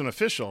think it was an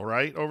official,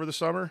 right? Over the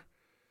summer?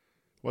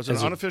 Was it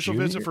an unofficial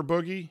visit for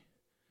Boogie?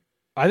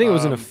 I think it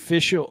was an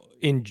official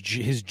in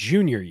his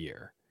junior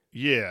year.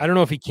 Yeah, I don't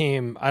know if he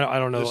came. I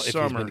don't know if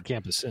summer. he's been to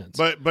campus since.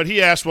 But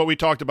he asked what we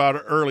talked about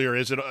earlier.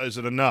 Is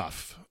it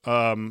enough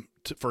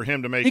for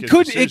him to make his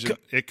decision?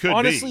 It could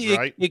honestly, be,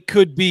 right? It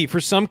could be for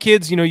some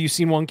kids. You've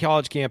seen one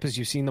college campus,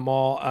 you've seen them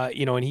all.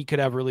 And he could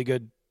have really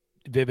good,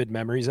 vivid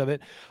memories of it.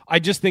 I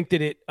just think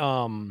that it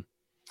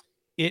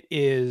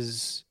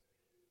is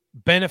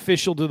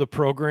beneficial to the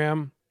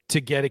program to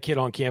get a kid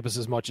on campus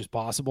as much as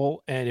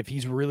possible. And if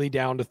he's really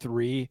down to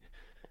 3.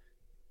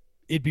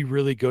 It'd be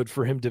really good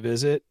for him to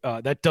visit.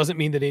 That doesn't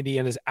mean that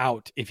Indiana's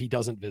out if he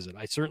doesn't visit.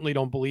 I certainly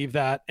don't believe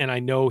that. And I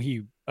know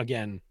he,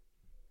 again,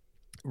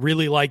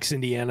 really likes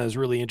Indiana, is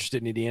really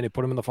interested in Indiana.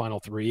 Put him in the Final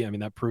 3. I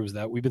mean, that proves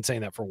that. We've been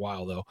saying that for a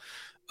while, though.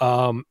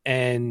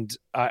 And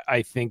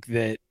I think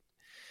that,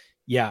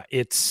 yeah,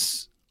 it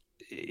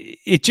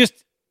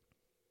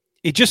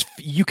just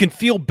you can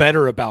feel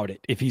better about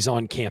it if he's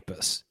on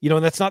campus.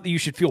 And that's not that you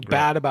should feel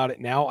bad about it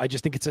now. I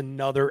just think it's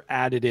another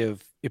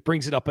additive. It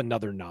brings it up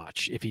another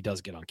notch if he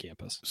does get on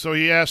campus. So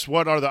he asked,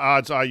 what are the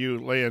odds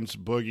IU lands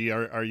Boogie?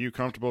 Are you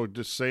comfortable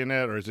just saying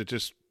that, or is it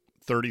just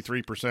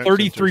 33%?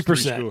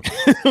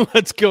 33%.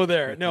 Let's go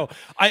there. No,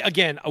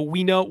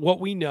 we know what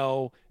we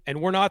know, and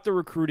we're not the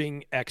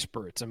recruiting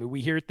experts. I mean,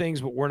 we hear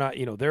things, but we're not,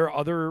 there are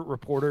other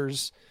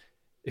reporters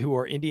who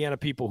are Indiana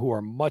people who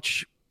are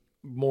much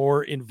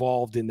more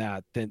involved in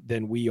that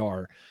than we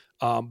are.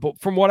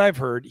 But from what I've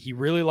heard, he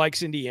really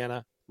likes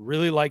Indiana,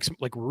 really likes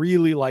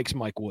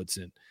Mike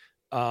Woodson.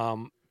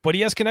 But he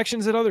has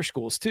connections at other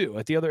schools too,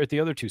 at the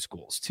other 2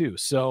 schools too.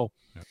 So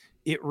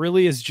It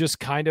really is just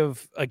kind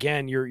of,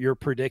 again, you're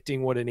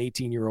predicting what an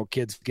 18-year-old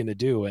kid's going to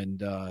do.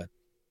 And,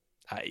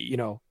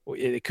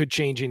 it could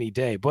change any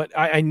day, but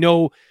I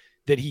know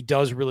that he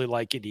does really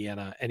like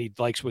Indiana and he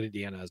likes what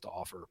Indiana has to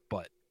offer,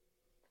 but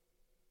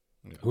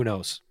who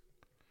knows?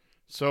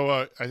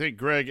 So I think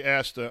Greg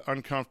asked an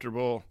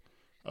uncomfortable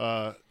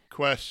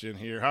question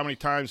here. How many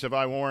times have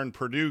I worn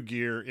Purdue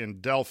gear in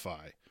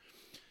Delphi?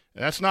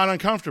 That's not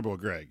uncomfortable,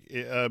 Greg,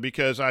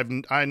 because I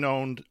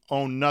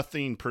own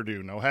nothing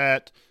Purdue. No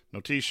hat,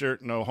 no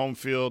T-shirt, no home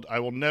field. I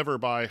will never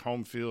buy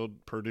home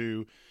field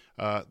Purdue.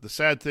 The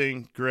sad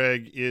thing,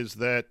 Greg, is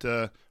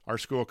that our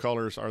school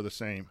colors are the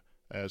same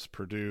as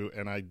Purdue,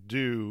 and I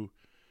do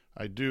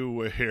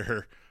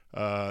wear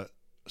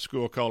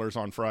school colors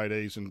on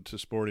Fridays and to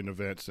sporting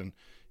events, and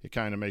it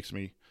kind of makes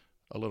me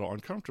a little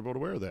uncomfortable to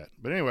wear that.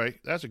 But anyway,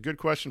 that's a good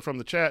question from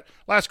the chat.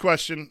 Last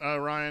question,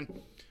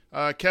 Ryan.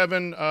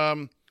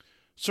 Kevin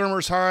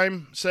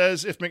Sermersheim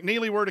says, if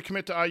McNeely were to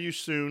commit to IU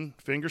soon,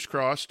 fingers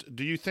crossed,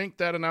 do you think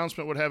that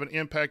announcement would have an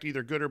impact,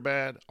 either good or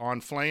bad, on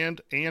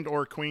Fland and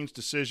or Queen's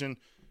decision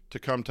to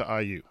come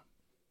to IU?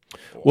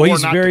 Well,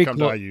 he's very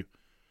close.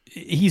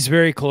 He's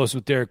very close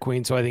with Derek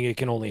Queen, so I think it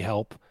can only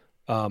help.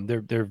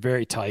 They're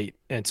very tight,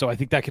 and so I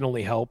think that can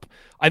only help.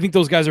 I think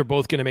those guys are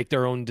both going to make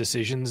their own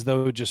decisions,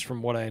 though, just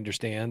from what I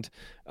understand.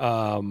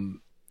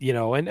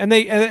 And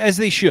they, as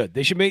they should.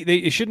 They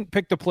shouldn't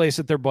pick the place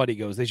that their buddy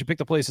goes. They should pick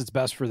the place that's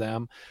best for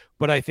them.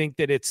 But I think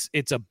that it's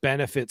a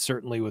benefit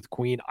certainly with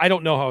Queen. I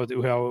don't know how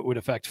it would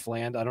affect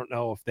Fland. I don't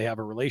know if they have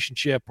a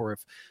relationship or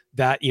if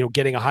that,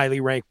 getting a highly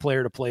ranked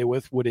player to play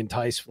with would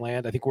entice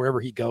Fland. I think wherever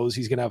he goes,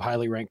 he's going to have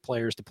highly ranked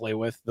players to play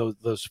with.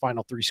 Those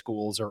final three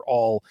schools are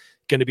all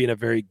going to be in a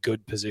very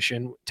good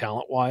position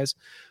talent wise.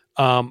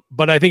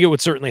 But I think it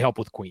would certainly help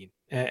with Queen.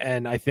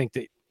 And I think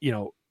that,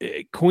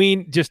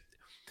 Queen just,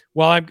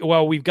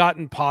 Well, we've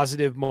gotten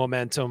positive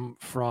momentum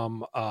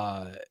from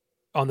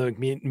on the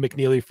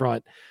McNeely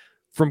front.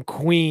 From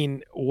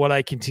Queen, what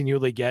I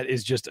continually get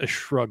is just a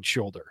shrugged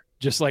shoulder.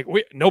 Just like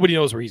nobody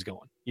knows where he's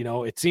going.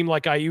 It seemed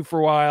like IU for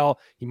a while.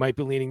 He might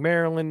be leaning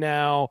Maryland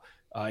now.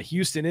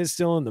 Houston is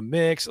still in the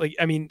mix.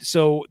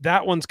 So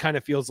that one's kind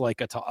of feels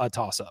like a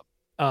toss up.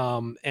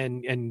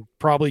 And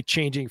probably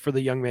changing for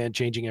the young man,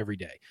 changing every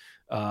day.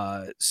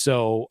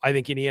 So I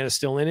think Indiana's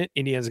still in it.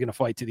 Indiana's going to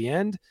fight to the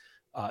end.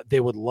 They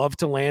would love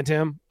to land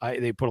him.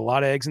 They put a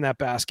lot of eggs in that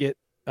basket,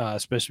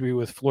 especially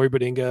with Flory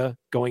Badinga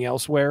going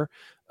elsewhere,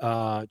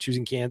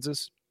 choosing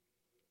Kansas,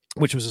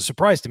 which was a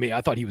surprise to me.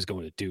 I thought he was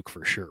going to Duke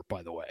for sure,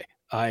 by the way.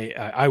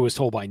 I was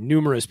told by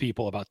numerous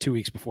people about 2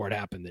 weeks before it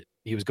happened that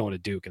he was going to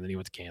Duke and then he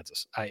went to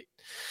Kansas.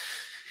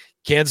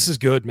 Kansas is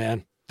good,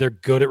 man. They're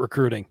good at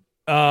recruiting.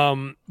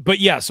 But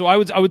yeah, so I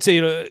would say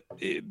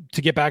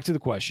to get back to the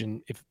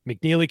question, if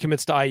McNeely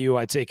commits to IU,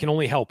 I'd say it can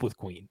only help with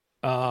Queen.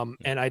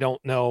 And I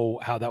don't know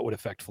how that would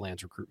affect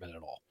Fland's recruitment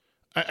at all.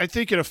 I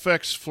think it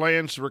affects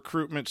Fland's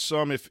recruitment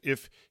some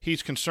if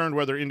he's concerned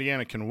whether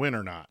Indiana can win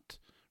or not,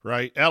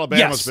 right?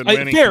 Alabama's been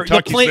winning.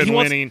 Kentucky's been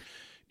winning.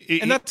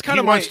 And that's kind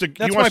of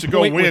he wants to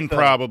go win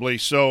probably.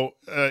 So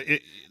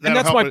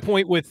that's my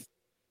point with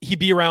he'd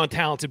be around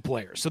talented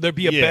players. So there'd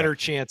be a better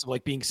chance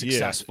of being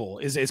successful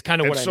is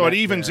kind of what I meant. So it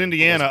evens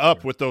Indiana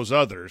up with those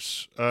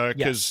others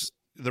because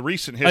the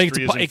recent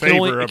history is in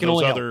favor of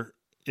those other.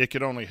 It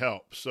could only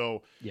help.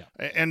 So,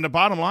 and the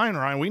bottom line,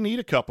 Ryan, we need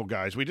a couple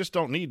guys. We just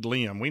don't need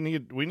Liam.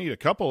 We need a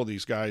couple of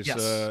these guys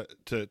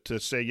to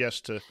say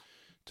yes to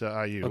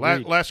IU.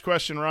 Last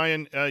question,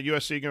 Ryan.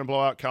 USC going to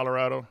blow out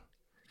Colorado?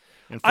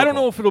 I don't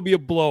know if it'll be a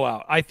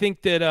blowout. I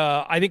think that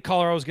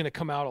Colorado is going to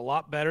come out a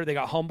lot better. They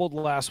got humbled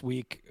last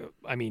week.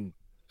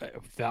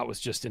 That was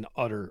just an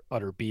utter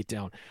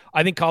beatdown.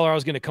 I think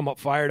Colorado's going to come up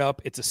fired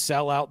up. It's a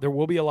sellout. There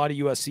will be a lot of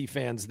USC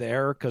fans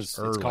there because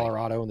it's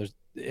Colorado and there's.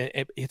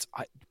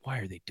 Why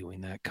are they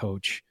doing that,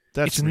 Coach?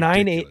 It's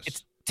 9 a.m.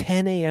 It's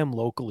 10 a.m.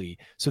 locally,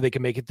 so they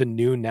can make it the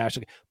noon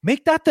national.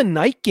 Make that the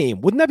night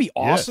game. Wouldn't that be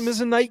awesome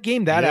as a night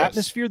game? That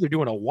atmosphere. They're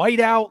doing a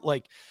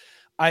whiteout.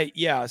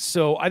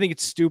 So I think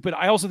it's stupid.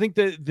 I also think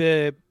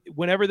that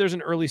whenever there's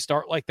an early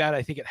start like that,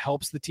 I think it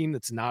helps the team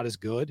that's not as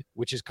good,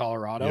 which is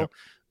Colorado.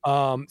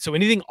 Yep. So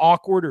anything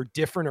awkward or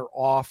different or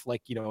off,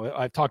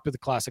 I've talked about the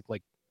classic,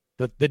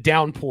 the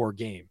downpour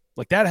game,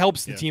 that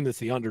helps the team that's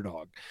the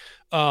underdog.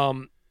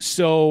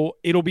 So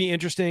it'll be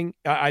interesting.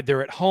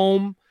 They're at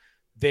home.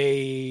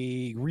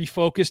 They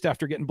refocused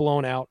after getting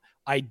blown out.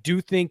 I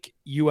do think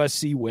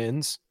USC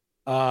wins,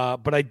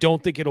 but I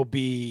don't think it'll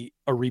be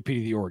a repeat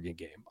of the Oregon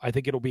game. I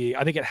think at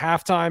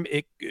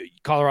halftime,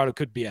 Colorado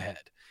could be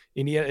ahead.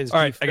 Indiana is all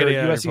right. I got to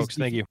USC's. Folks,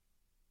 thank you.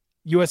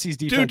 USC's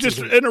defense. Dude just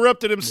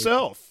interrupted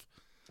himself.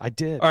 I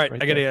did. All right, I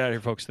got to get out of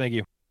here, folks. Thank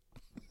you.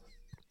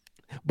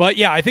 But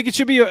yeah, I think it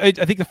should be. I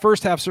think the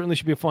first half certainly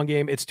should be a fun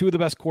game. It's two of the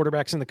best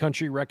quarterbacks in the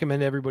country.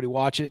 Recommend everybody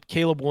watch it.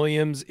 Caleb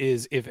Williams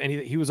is, if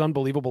anything, he was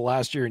unbelievable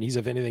last year, and he's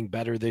if anything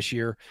better this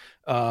year.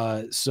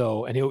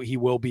 He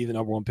will be the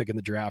number one pick in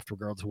the draft,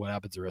 regardless of what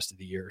happens the rest of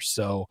the year.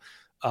 So,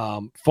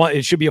 fun.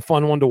 It should be a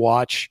fun one to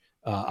watch.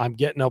 I'm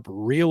getting up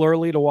real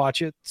early to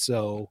watch it.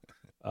 So,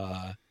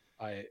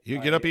 you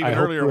get up even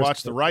earlier and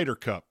watch the Ryder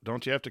Cup.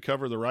 Don't you have to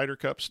cover the Ryder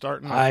Cup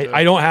starting?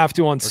 I don't have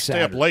to on Saturday.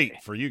 Stay up late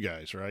for you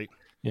guys, right?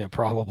 Yeah,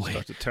 probably.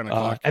 Starts at 10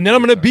 o'clock. And then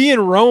I'm going to be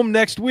in Rome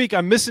next week.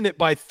 I'm missing it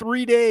by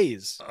 3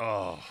 days.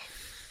 Oh.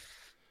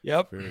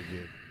 Yep. Very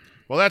good.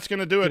 Well, that's going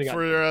to do it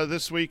for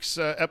this week's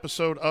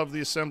episode of The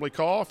Assembly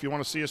Call. If you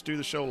want to see us do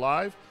the show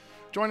live,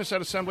 join us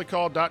at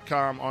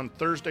assemblycall.com on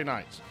Thursday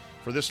nights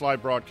for this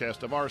live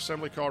broadcast of our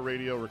Assembly Call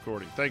radio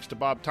recording. Thanks to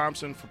Bob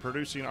Thompson for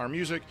producing our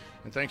music,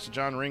 and thanks to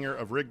John Ringer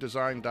of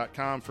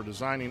rigdesign.com for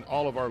designing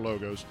all of our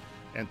logos.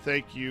 And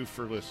thank you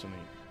for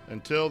listening.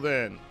 Until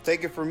then,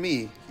 take it from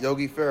me,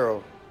 Yogi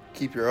Ferrell.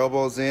 Keep your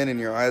elbows in and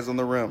your eyes on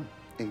the rim.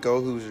 And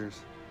go Hoosiers.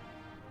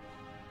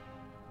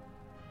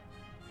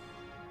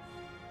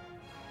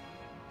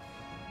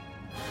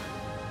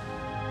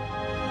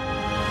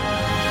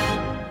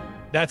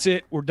 That's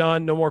it. We're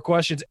done. No more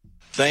questions.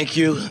 Thank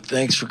you.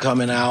 Thanks for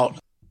coming out.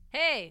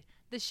 Hey,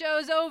 the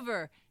show's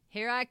over.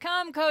 Here I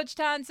come, Coach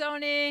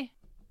Tonsoni.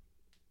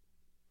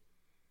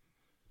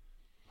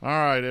 All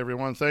right,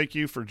 everyone. Thank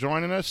you for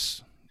joining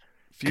us.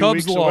 Few Cubs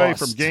weeks lost. Away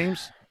from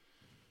games.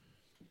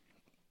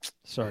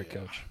 Sorry,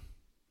 Coach.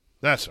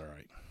 That's all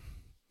right.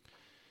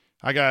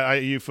 I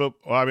got IU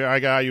football. I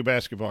got IU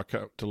basketball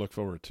to look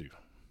forward to.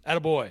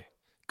 Attaboy.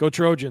 Go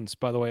Trojans,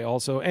 by the way,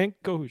 also, and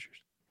go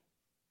Hoosiers.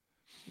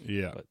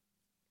 Yeah.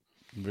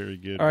 Very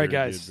good. All right,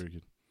 guys. Very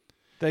good.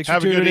 Thanks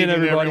Have for tuning a good in, evening,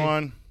 everybody.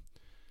 everyone.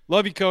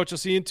 Love you, Coach. I'll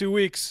see you in 2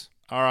 weeks.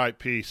 All right.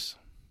 Peace.